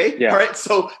 Okay. Yeah. All right.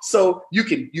 So you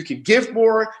can give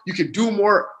more, you can do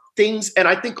more things. And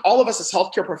I think all of us as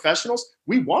healthcare professionals,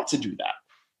 we want to do that.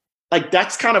 Like,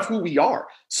 that's kind of who we are.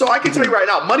 So I can tell you right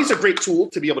now, money's a great tool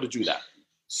to be able to do that.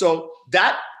 So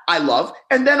that I love.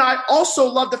 And then I also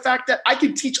love the fact that I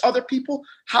can teach other people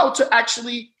how to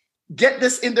actually get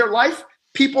this in their life.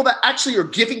 People that actually are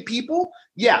giving people.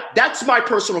 Yeah, that's my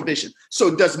personal vision.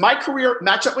 So does my career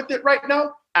match up with it right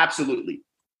now? Absolutely.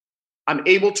 I'm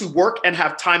able to work and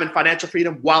have time and financial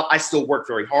freedom while I still work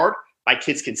very hard. My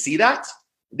kids can see that.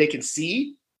 They can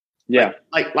see. Yeah.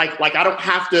 Like I don't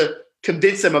have to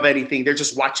convince them of anything. They're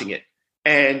just watching it.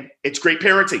 And it's great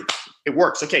parenting. It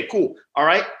works. Okay, cool. All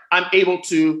right. I'm able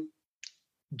to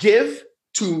give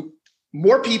to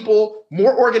more people,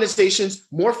 more organizations,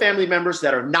 more family members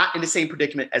that are not in the same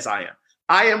predicament as I am.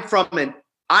 I am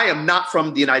not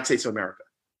from the United States of America.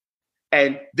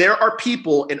 And there are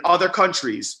people in other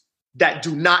countries that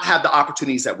do not have the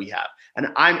opportunities that we have. And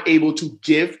I'm able to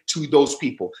give to those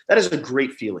people. That is a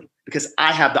great feeling because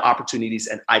I have the opportunities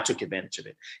and I took advantage of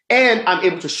it. And I'm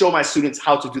able to show my students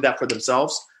how to do that for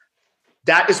themselves.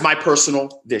 That is my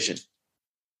personal vision.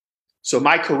 So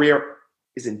my career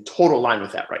is in total line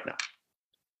with that right now.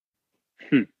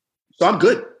 So I'm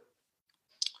good.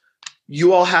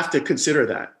 You all have to consider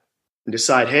that and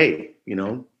decide, hey,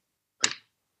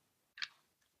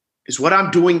 is what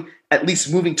I'm doing at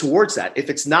least moving towards that? If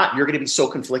it's not, you're going to be so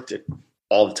conflicted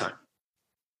all the time.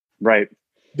 Right.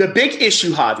 The big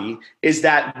issue, Javi, is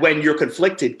that when you're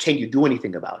conflicted, can you do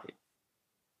anything about it?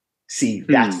 See,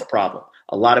 that's the problem.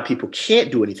 A lot of people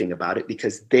can't do anything about it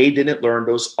because they didn't learn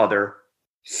those other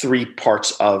 3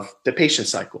 parts of the patient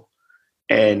cycle.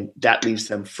 And that leaves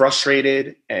them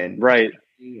frustrated and right.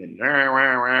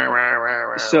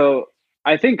 So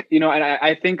I think, and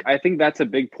I think that's a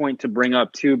big point to bring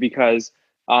up too, because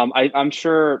I'm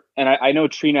sure, and I know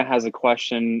Trina has a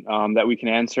question that we can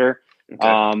answer.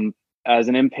 Okay. As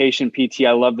an inpatient PT,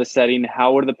 I love the setting.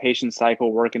 How would the patient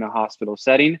cycle work in a hospital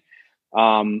setting?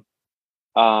 But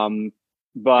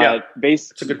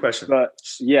it's a good question. But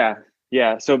yeah.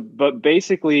 So, but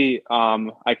basically,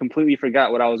 I completely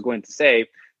forgot what I was going to say.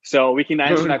 So we can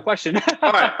answer that question.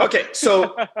 All right. Okay.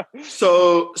 So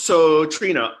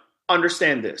Trina,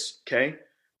 understand this. Okay.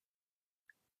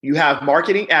 You have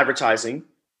marketing, advertising,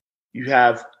 you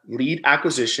have lead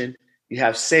acquisition, you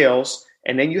have sales,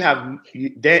 and then you have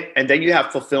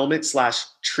fulfillment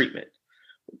 / treatment.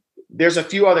 There's a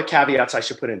few other caveats I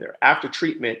should put in there. After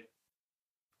treatment,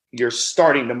 you're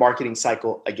starting the marketing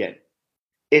cycle again.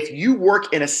 If you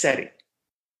work in a setting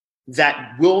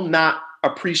that will not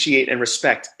appreciate and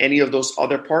respect any of those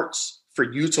other parts for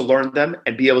you to learn them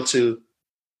and be able to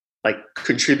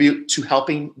contribute to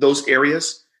helping those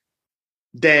areas,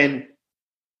 then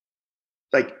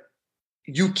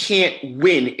you can't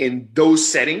win in those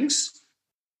settings.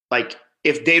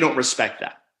 If they don't respect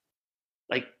that,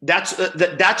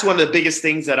 that's one of the biggest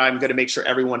things that I'm going to make sure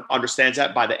everyone understands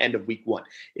that by the end of week 1.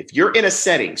 If you're in a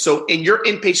setting, so in your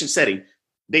inpatient setting,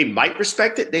 they might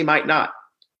respect it, they might not.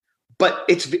 But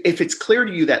if it's clear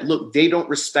to you that, look, they don't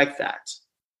respect that,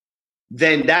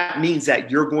 then that means that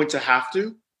you're going to have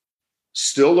to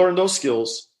still learn those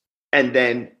skills and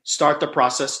then start the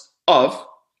process of,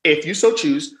 if you so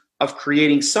choose, of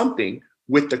creating something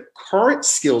with the current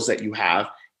skills that you have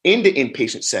in the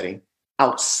inpatient setting,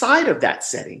 outside of that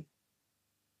setting,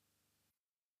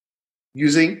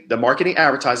 using the marketing,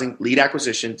 advertising, lead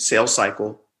acquisition, sales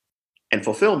cycle, and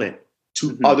fulfillment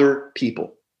to other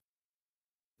people.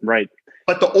 Right.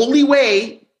 But the only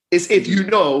way is if you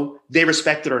know they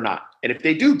respect it or not. And if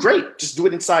they do, great. Just do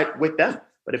it inside with them.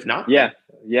 But if not, yeah.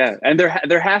 And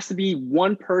there has to be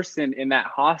one person in that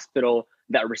hospital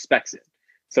that respects it.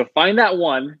 So find that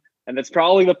one, and that's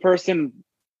probably the person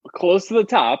close to the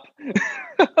top.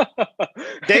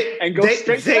 And go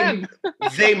straight to them.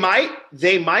 They might, but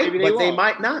they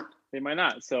might not. They might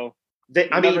not. So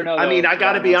I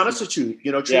got to be honest with you.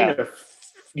 Trina,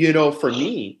 for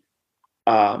me,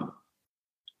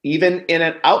 even in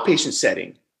an outpatient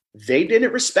setting, they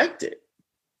didn't respect it.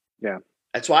 Yeah,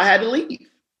 that's why I had to leave.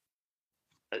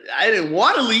 I didn't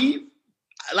want to leave.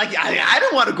 Like I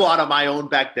didn't want to go out on my own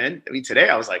back then. I mean, today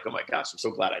I was like, oh my gosh, I'm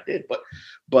so glad I did.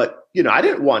 But I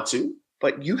didn't want to.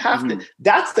 But you have to.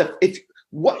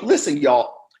 Listen,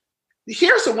 y'all.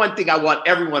 Here's the one thing I want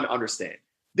everyone to understand.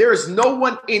 There is no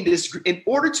one in this. In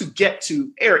order to get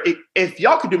to Eric, if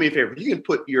y'all could do me a favor, you can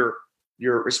put your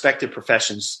respective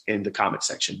professions in the comment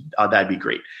section. That'd be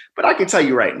great. But I can tell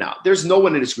you right now, there's no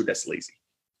one in this group that's lazy.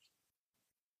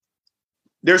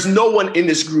 There's no one in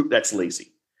this group that's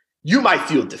lazy. You might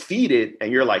feel defeated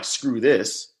and you're like, screw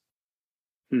this.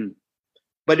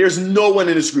 But there's no one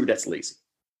in this group that's lazy.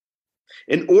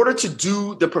 In order to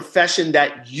do the profession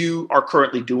that you are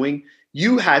currently doing,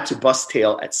 you had to bust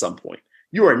tail at some point.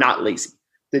 You are not lazy.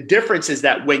 The difference is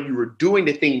that when you were doing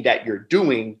the thing that you're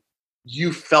doing,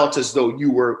 you felt as though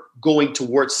you were going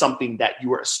towards something that you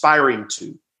were aspiring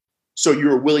to. So you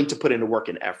were willing to put in the work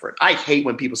and effort. I hate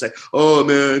when people say, oh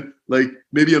man, like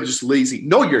maybe I'm just lazy.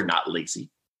 No, you're not lazy.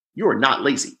 You are not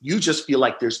lazy. You just feel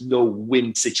like there's no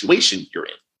win situation you're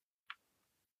in.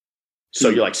 So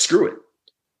you're like, screw it.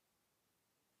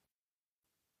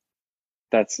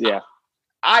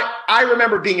 I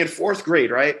remember being in fourth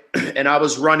grade, right? And I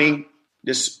was running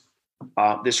this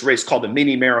race called the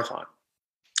mini marathon,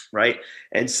 right?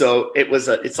 And so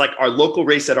it's like our local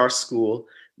race at our school.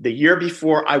 The year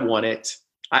before I won it,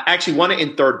 I actually won it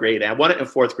in third grade. I won it in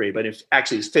fourth grade, but it's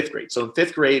fifth grade. So in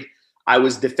fifth grade, I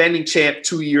was defending champ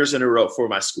 2 years in a row for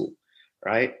my school,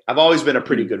 right? I've always been a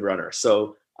pretty good runner.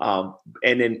 So,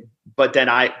 but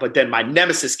then my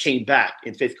nemesis came back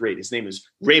in fifth grade. His name is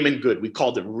Raymond Good. We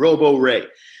called him Robo Ray.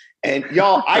 And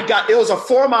y'all, it was a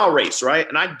 4-mile race, right?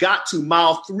 And I got to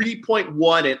mile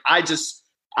 3.1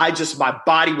 and my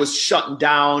body was shutting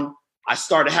down. I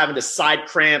started having the side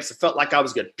cramps. It felt like I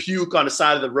was going to puke on the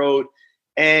side of the road.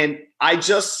 And I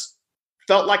just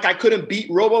felt like I couldn't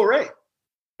beat Robo Ray.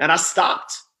 And I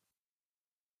stopped.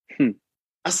 I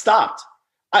stopped.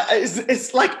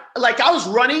 It's like I was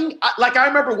running. I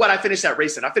remember what I finished that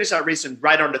race in. I finished that race in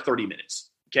right under 30 minutes.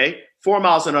 Okay. 4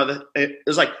 miles another. It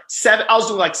was like 7. I was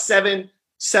doing like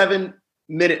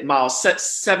 7-minute miles,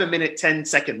 7-minute,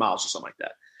 10-second miles or something like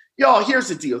that. Y'all, here's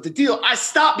the deal. I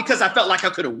stopped because I felt like I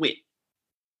couldn't win.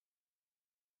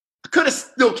 I could have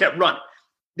still kept running.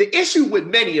 The issue with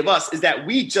many of us is that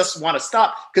we just want to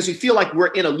stop because we feel like we're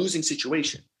in a losing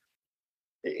situation.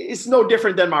 It's no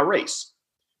different than my race.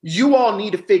 You all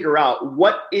need to figure out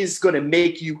what is going to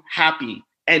make you happy,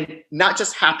 and not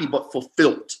just happy, but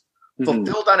fulfilled.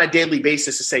 Fulfilled on a daily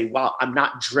basis to say, wow, I'm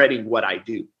not dreading what I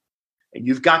do. And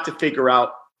you've got to figure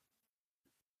out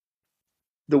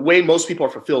the way most people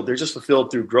are fulfilled. They're just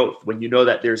fulfilled through growth. When you know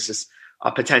that there's this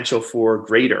potential for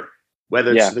greater,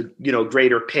 whether it's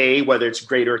greater pay, whether it's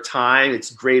greater time,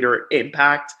 it's greater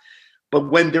impact.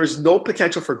 But when there's no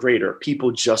potential for greater,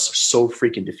 people just are so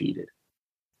freaking defeated.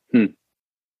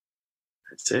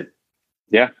 That's it.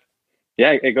 Yeah.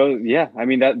 It goes. Yeah. I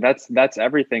mean, that's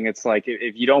everything. It's like,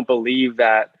 if you don't believe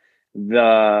that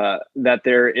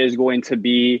there is going to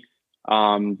be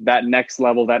that next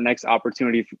level, that next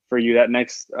opportunity for you, that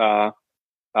next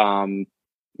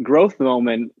growth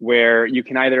moment where you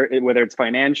can either, whether it's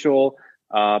financial,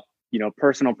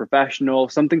 personal, professional,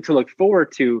 something to look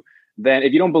forward to, then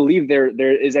if you don't believe there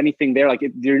is anything there, like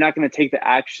you're not going to take the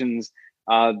actions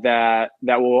that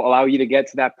will allow you to get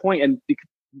to that point, and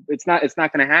it's not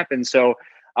going to happen. So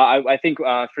I think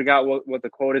I forgot what the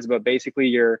quote is, but basically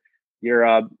your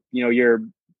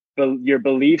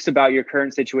beliefs about your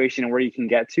current situation and where you can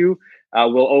get to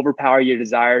will overpower your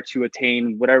desire to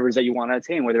attain whatever it is that you want to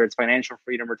attain, whether it's financial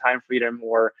freedom or time freedom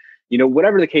or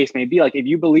whatever the case may be. Like, if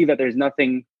you believe that there's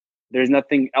nothing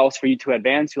else for you to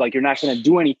advance to, like, you're not going to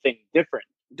do anything different.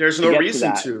 There's no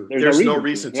reason to. There's no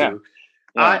reason to.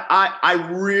 Yeah. I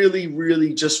really,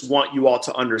 really just want you all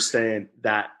to understand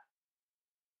that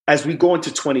as we go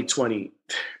into 2020,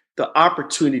 the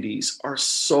opportunities are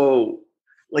so,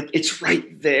 like, it's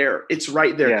right there. It's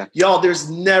right there. Yeah. Y'all, there's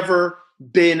never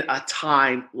been a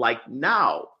time like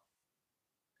now.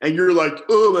 And you're like,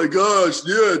 oh my gosh,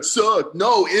 yeah, it sucked.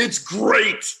 No, it's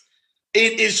great.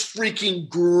 It is freaking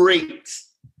great.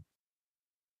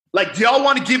 Like, you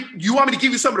want me to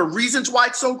give you some of the reasons why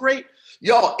it's so great?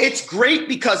 Y'all, it's great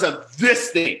because of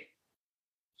this thing.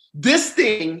 This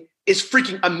thing is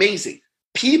freaking amazing.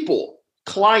 People,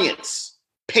 clients,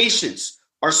 patients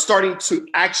are starting to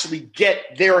actually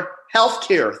get their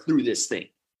healthcare through this thing.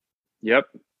 Yep.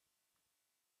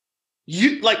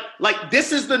 You like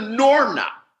this is the norm now.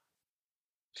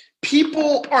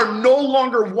 People are no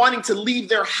longer wanting to leave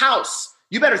their house.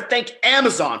 You better thank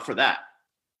Amazon for that.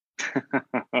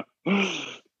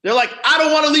 They're like, I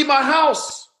don't want to leave my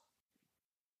house.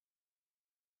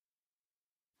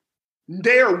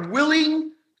 They're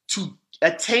willing to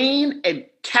attain and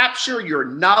capture your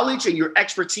knowledge and your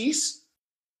expertise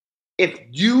if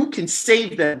you can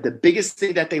save them the biggest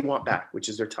thing that they want back, which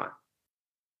is their time.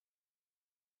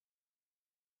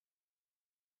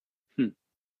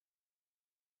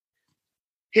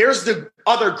 Here's the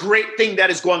other great thing that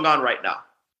is going on right now.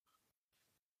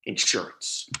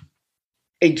 Insurance.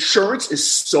 Insurance is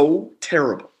so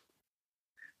terrible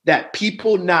that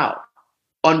people now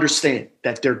understand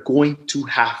that they're going to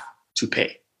have to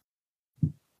pay.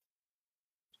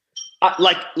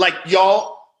 Like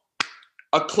y'all,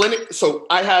 a clinic. So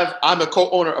I'm a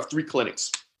co-owner of 3 clinics.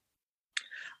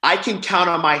 I can count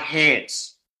on my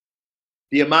hands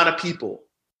the amount of people,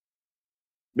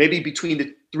 maybe between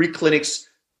the 3 clinics,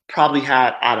 probably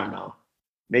had, I don't know,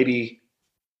 maybe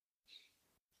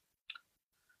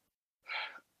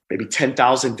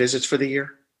 10,000 visits for the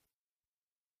year.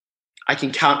 I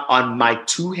can count on my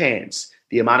 2 hands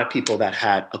the amount of people that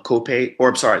had a copay,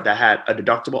 that had a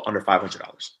deductible under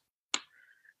 $500.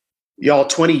 Y'all,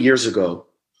 20 years ago,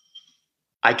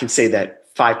 I can say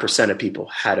that 5% of people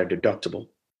had a deductible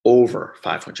over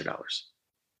 $500.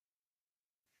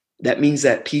 That means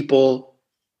that people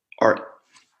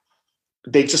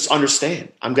they just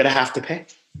understand, I'm going to have to pay,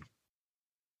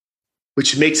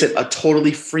 which makes it a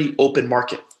totally free, open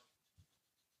market.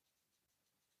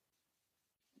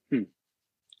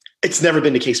 It's never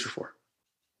been the case before.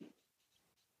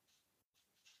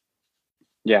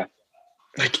 Yeah.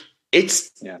 Like,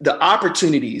 the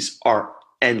opportunities are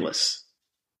endless.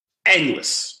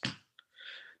 Endless.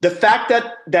 The fact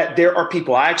that there are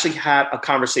people, I actually had a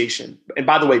conversation, and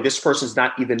by the way, this person's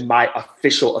not even my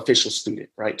official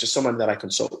student, right? Just someone that I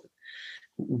consult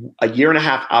with. A year and a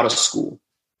half out of school,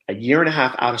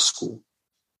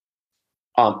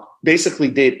 basically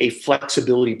did a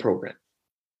flexibility program,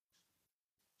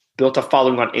 built a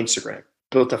following on Instagram,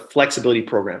 built a flexibility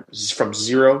program from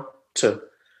 0 to,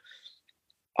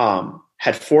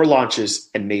 had 4 launches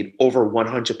and made over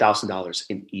 $100,000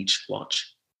 in each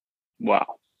launch.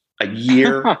 Wow. A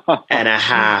year and a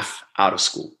half out of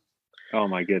school. Oh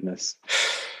my goodness.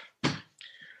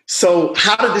 So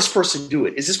how did this person do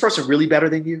it? Is this person really better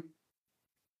than you?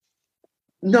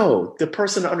 No, the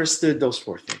person understood those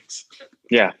 4 things.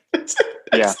 Yeah. That's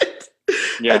it.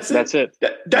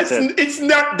 That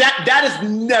has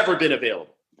never been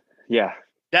available. Yeah.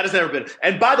 That has never been.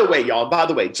 And by the way, y'all,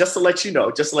 just to let you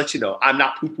know, I'm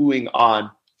not poo-pooing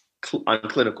on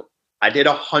clinical. I did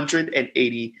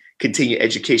 180 continuing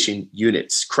education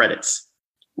credits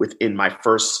within my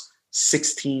first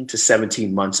 16 to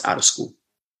 17 months out of school.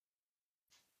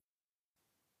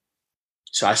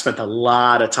 So I spent a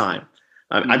lot of time.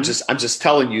 I'm just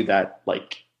telling you that,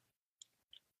 like,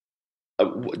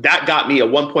 that got me a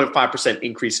 1.5%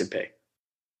 increase in pay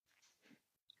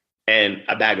and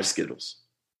a bag of Skittles.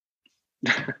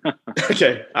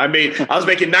 Okay. I was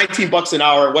making $19 an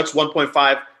hour. What's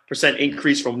 1.5%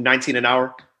 increase from 19 an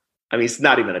hour? I mean, it's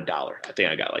not even $1. I think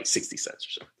I got like 60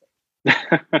 cents or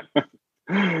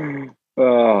something.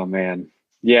 Oh man.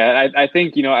 Yeah. I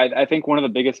think, I think one of the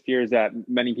biggest fears that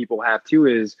many people have too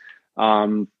is,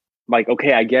 like,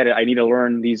 okay, I get it. I need to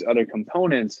learn these other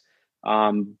components.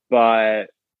 But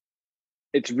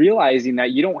it's realizing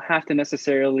that you don't have to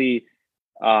necessarily,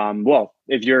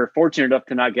 if you're fortunate enough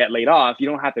to not get laid off, you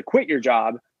don't have to quit your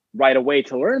job right away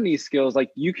to learn these skills.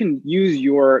 Like, you can use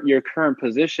your current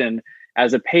position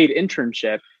as a paid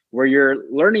internship where you're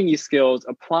learning these skills,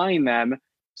 applying them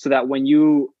so that when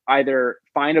you either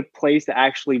find a place that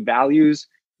actually values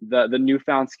the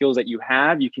newfound skills that you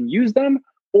have, you can use them,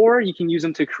 or you can use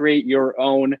them to create your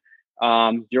own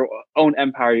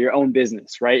empire, your own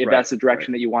business, right? If that's the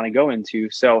direction that you want to go into.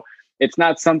 So it's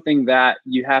not something that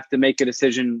you have to make a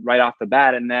decision right off the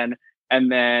bat and then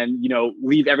and then, you know,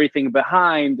 leave everything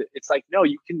behind. It's like, no,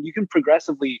 you can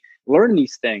progressively learn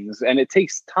these things, and it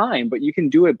takes time, but you can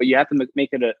do it. But you have to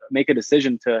make a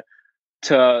decision to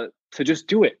just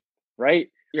do it, right?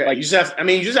 Yeah, like you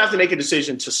just have to make a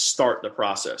decision to start the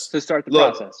process.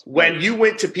 Process. When you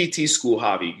went to PT school,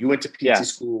 Javi, you went to PT Yeah.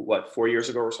 school, what, 4 years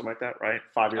ago or something like that, right?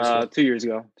 5 years ago? 2 years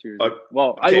ago. 2 years ago.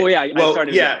 Okay. I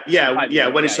started.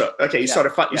 When you started, okay, you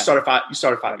started 5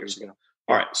 years ago.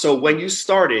 All right. So when you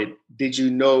started, did you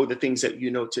know the things that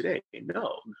you know today?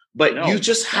 No, but you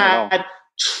just had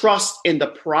trust in the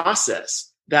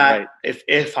process that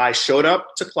if I showed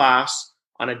up to class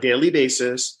on a daily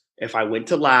basis, if I went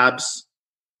to labs,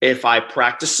 if I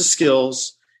practiced the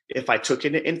skills, if I took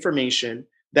in the information,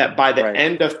 that by the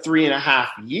end of 3.5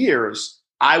 years,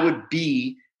 I would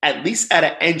be at least at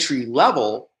an entry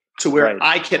level to where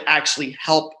I could actually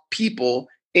help people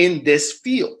in this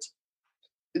field.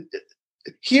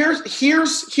 Here's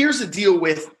the deal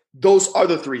with those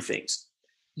other 3 things.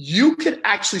 You could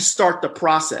actually start the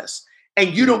process,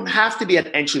 and you don't have to be at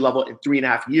entry level in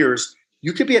 3.5 years.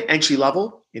 You could be at entry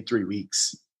level in 3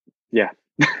 weeks. Yeah.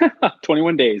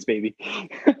 21 days, baby.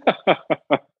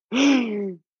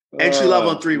 Entry level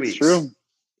in 3 weeks.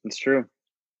 It's true.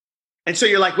 And so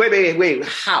you're like, wait,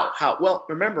 how? Well,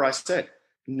 remember I said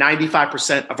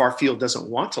 95% of our field doesn't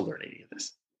want to learn any of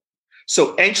this.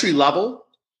 So entry level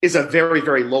is a very,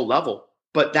 very low level,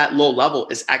 but that low level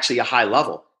is actually a high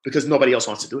level because nobody else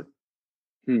wants to do it.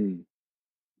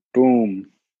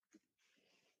 Boom.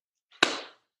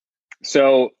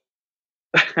 So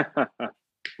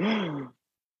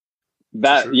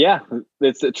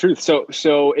it's the truth.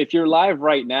 So if you're live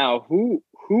right now, who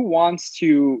wants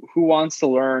to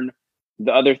learn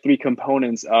the other 3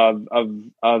 components of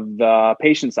the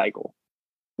patient cycle?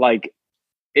 Like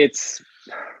it's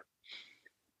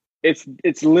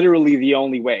literally the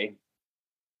only way.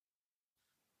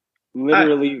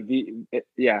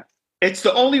 It's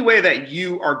the only way that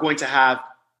you are going to have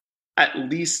at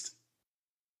least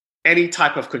any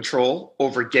type of control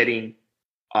over getting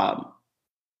of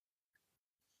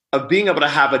being able to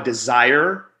have a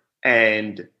desire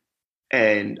and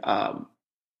the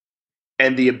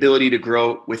ability to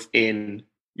grow within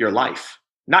your life,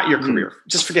 not your career.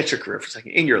 Just forget your career for a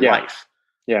second. In your life,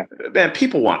 man,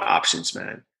 people want options,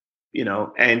 man. You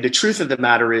know, and the truth of the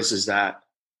matter is that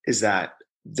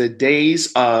the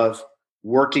days of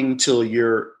working till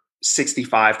you're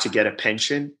 65 to get a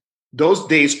pension, those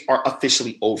days are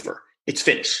officially over. It's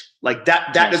finished. Like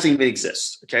that doesn't even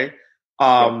exist. Okay.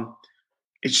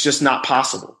 It's just not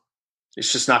possible.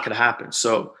 It's just not going to happen.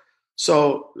 So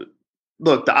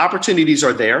look, the opportunities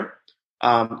are there.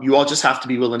 You all just have to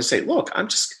be willing to say, look, I'm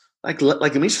just like,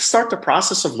 let me just start the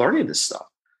process of learning this stuff.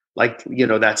 Like, you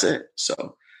know, that's it.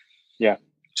 So,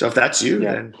 so if that's you,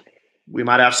 then we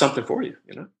might have something for you,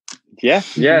 you know? Yeah.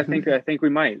 I think we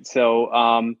might.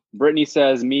 So, Brittany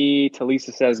says me,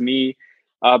 Talisa says me.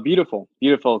 Beautiful,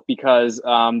 because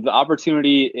the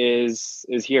opportunity is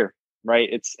here, right?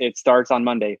 It starts on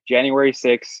Monday, January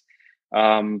 6th.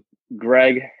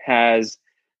 Greg has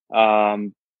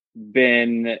been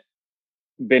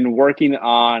working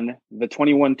on the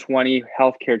 2120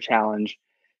 healthcare challenge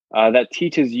that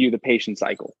teaches you the patient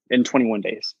cycle in 21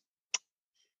 days.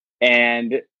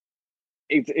 And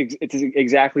it's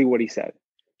exactly what he said.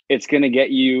 It's going to get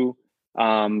you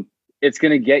and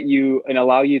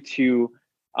allow you to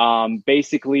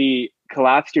basically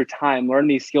collapse your time, learn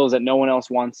these skills that no one else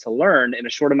wants to learn in a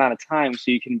short amount of time, so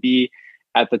you can be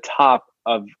at the top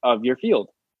of your field,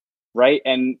 right?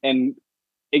 And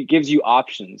it gives you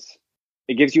options.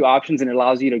 It gives you options, and it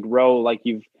allows you to grow like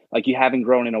you haven't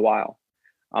grown in a while.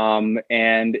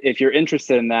 And if you're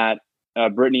interested in that,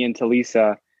 Brittany and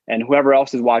Talisa and whoever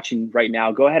else is watching right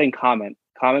now, go ahead and comment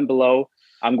below.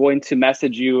 I'm going to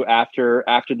message you after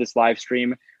this live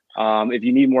stream. If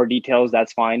you need more details,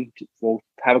 that's fine. We'll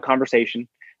have a conversation.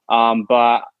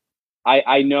 But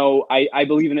I know I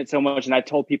believe in it so much, and I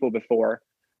told people before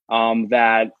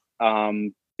that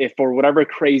if for whatever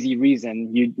crazy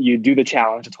reason you do the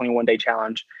challenge, the 21-day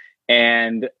challenge,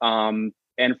 and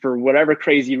for whatever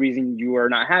crazy reason you are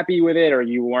not happy with it, or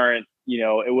you weren't,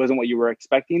 it wasn't what you were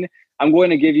expecting, I'm going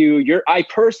to give you I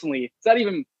personally, it's not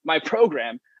even my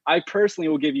program, I personally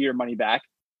will give you your money back.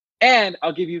 And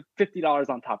I'll give you $50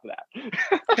 on top of that.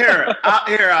 Here.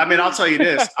 I mean, I'll tell you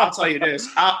this. I'll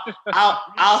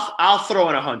throw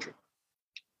in 100.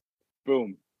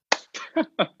 Boom.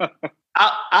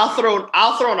 I'll throw in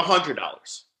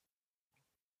 $100.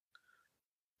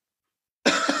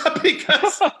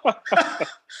 Because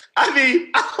I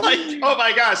mean, like, oh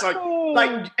my gosh,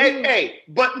 like, hey,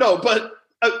 but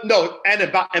No,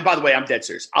 and by the way, I'm dead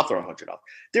serious. I'll throw $100.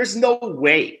 There's no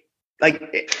way.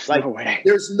 No way.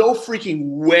 There's no freaking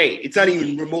way. It's not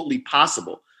even remotely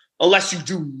possible unless you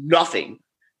do nothing.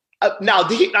 Now,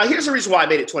 here's the reason why I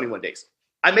made it 21 days.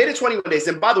 I made it 21 days.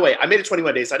 And by the way, I made it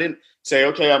 21 days. I didn't say,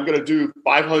 okay, I'm going to do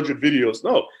 500 videos.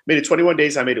 No, made it 21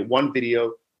 days. I made it one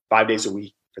video 5 days a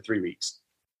week for 3 weeks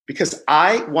because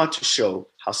I want to show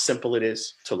how simple it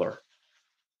is to learn.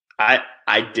 I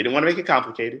didn't want to make it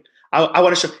complicated. I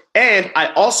want to show, and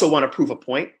I also want to prove a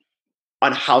point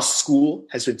on how school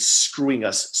has been screwing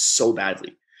us so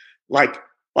badly. Like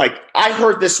I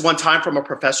heard this one time from a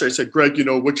professor. He said, Greg,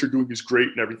 what you're doing is great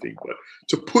and everything, but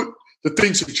to put the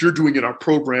things that you're doing in our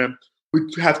program, we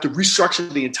have to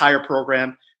restructure the entire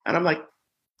program. And I'm like,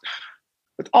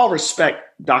 with all respect,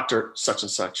 Dr. Such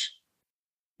and such,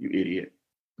 you idiot.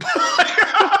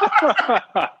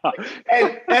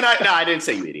 I didn't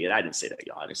say you idiot. I didn't say that,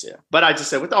 y'all. I didn't say that. But I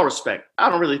just said, with all respect, I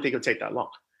don't really think it'll take that long.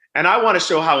 And I want to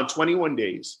show how in 21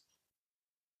 days,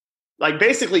 like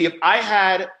basically, if I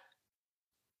had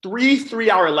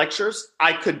 3-hour lectures,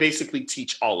 I could basically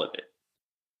teach all of it.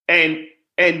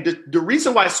 And the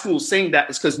reason why school's saying that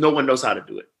is because no one knows how to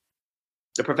do it.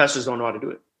 The professors don't know how to do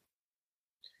it.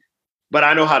 But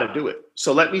I know how to do it.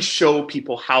 So let me show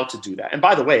people how to do that. And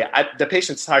by the way, the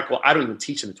patient cycle, I don't even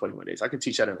teach in the 21 days. I can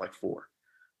teach that in like 4.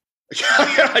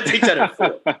 I teach that in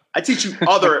 4. I teach you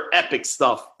other epic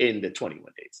stuff in the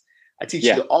 21 days. I teach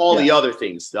you all the other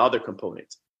things, the other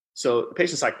components. So the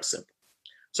patient cycle is simple.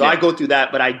 So I go through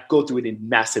that, but I go through it in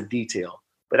massive detail.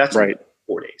 But that's 4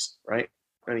 days, right?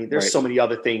 I mean, there's so many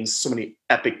other things, so many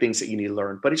epic things that you need to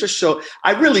learn. But it just showed,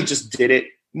 I really just did it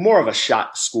more of a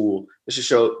shot school. This to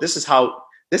show this is how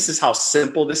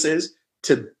simple this is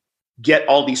to get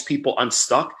all these people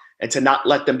unstuck and to not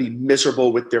let them be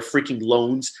miserable with their freaking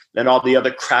loans and all the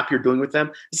other crap you're doing with them.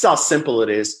 This is how simple it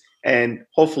is. And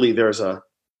hopefully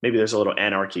maybe there's a little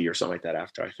anarchy or something like that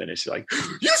after I finish. Like,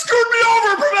 you screwed me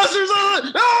over, professors! And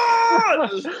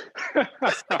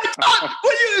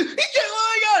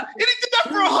he did that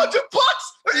for $100.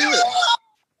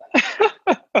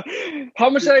 How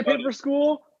much did I pay for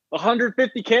school?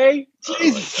 $150K?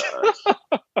 Jesus.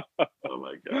 Oh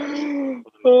my god.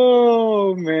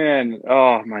 Oh man.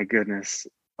 Oh my goodness.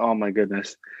 Oh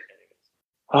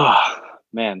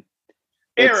man.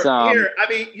 Here, I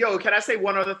mean, can I say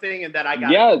one other thing and then I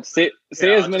got say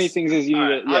as many things as you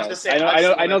need.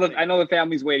 I know the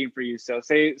family's waiting for you. So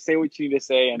say what you need to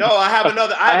say. And no, I have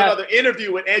another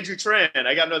interview with Andrew Tran.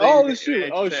 I got another. Oh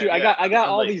shoot! I got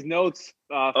all these notes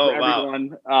for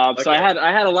everyone. Okay. So I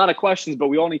had a lot of questions, but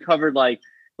we only covered like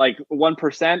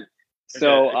 1%.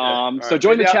 So so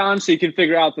join the challenge so you can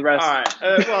figure out the rest. All right.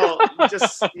 Well,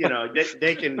 just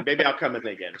they can. Maybe I'll come in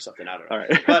again or something. I don't know. All right.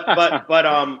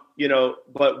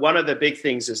 But one of the big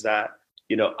things is that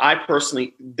I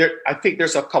personally I think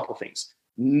there's a couple things.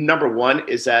 Number one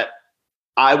is that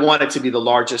I want it to be the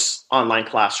largest online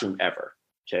classroom ever.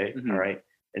 Okay. Mm-hmm. All right.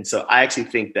 And so I actually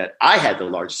think that I had the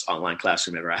largest online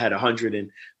classroom ever. I had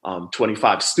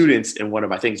 125 students in one of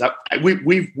my things.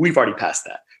 We've already passed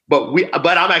that. But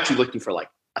I'm actually looking for like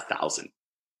thousands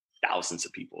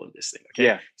of people in this thing. Okay.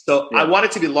 Yeah. So I want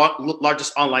it to be the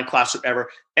largest online classroom ever.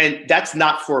 And that's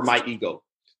not for my ego.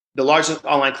 The largest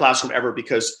online classroom ever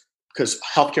because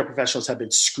healthcare professionals have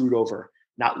been screwed over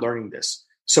not learning this.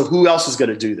 So who else is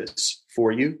going to do this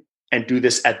for you and do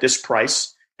this at this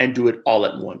price and do it all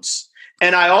at once?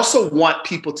 And I also want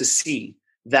people to see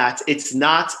that it's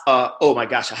not, oh my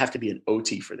gosh, I have to be an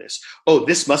OT for this. Oh,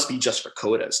 this must be just for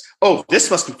CODAs. Oh,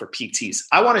 this must be for PTs.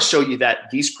 I want to show you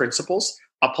that these principles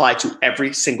apply to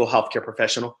every single healthcare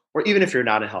professional, or even if you're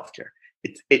not in healthcare.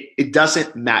 It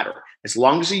doesn't matter. As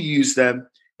long as you use them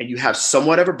and you have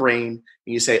somewhat of a brain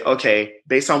and you say, okay,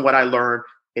 based on what I learned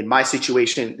in my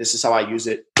situation, this is how I use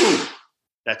it. Boom,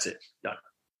 that's it. Done.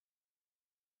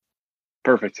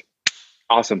 Perfect.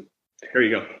 Awesome. Here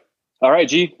you go. All right,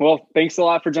 G. Well, thanks a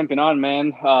lot for jumping on,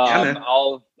 man. Man.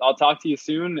 I'll talk to you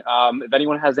soon. If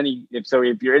anyone has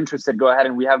if you're interested, go ahead,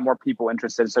 and we have more people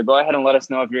interested. So go ahead and let us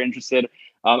know if you're interested.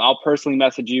 I'll personally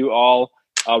message you all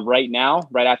right now,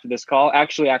 right after this call.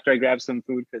 Actually, after I grab some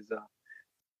food because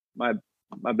my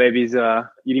baby's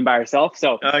eating by herself.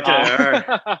 So okay, all right.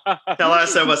 Tell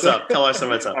us what's up. All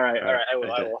right, I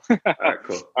will. All right,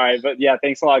 cool. All right, but yeah,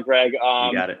 thanks a lot, Greg.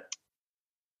 You got it.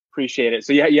 Appreciate it.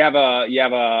 So you have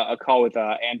a call with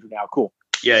Andrew now. Cool.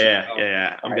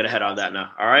 Yeah. I'm gonna head on that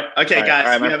now. All right. Okay, guys.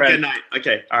 All right, have a good night.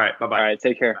 Okay. All right. Bye-bye. All right.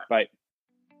 Take care. Bye.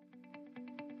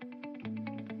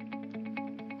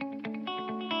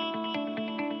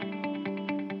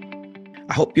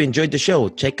 I hope you enjoyed the show.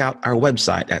 Check out our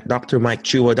website at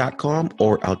drmikechua.com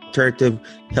or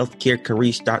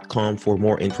alternativehealthcarecareers.com for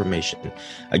more information.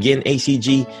 Again,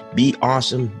 ACG, be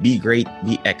awesome, be great,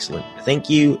 be excellent. Thank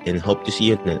you, and hope to see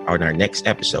you on our next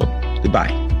episode.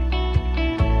 Goodbye.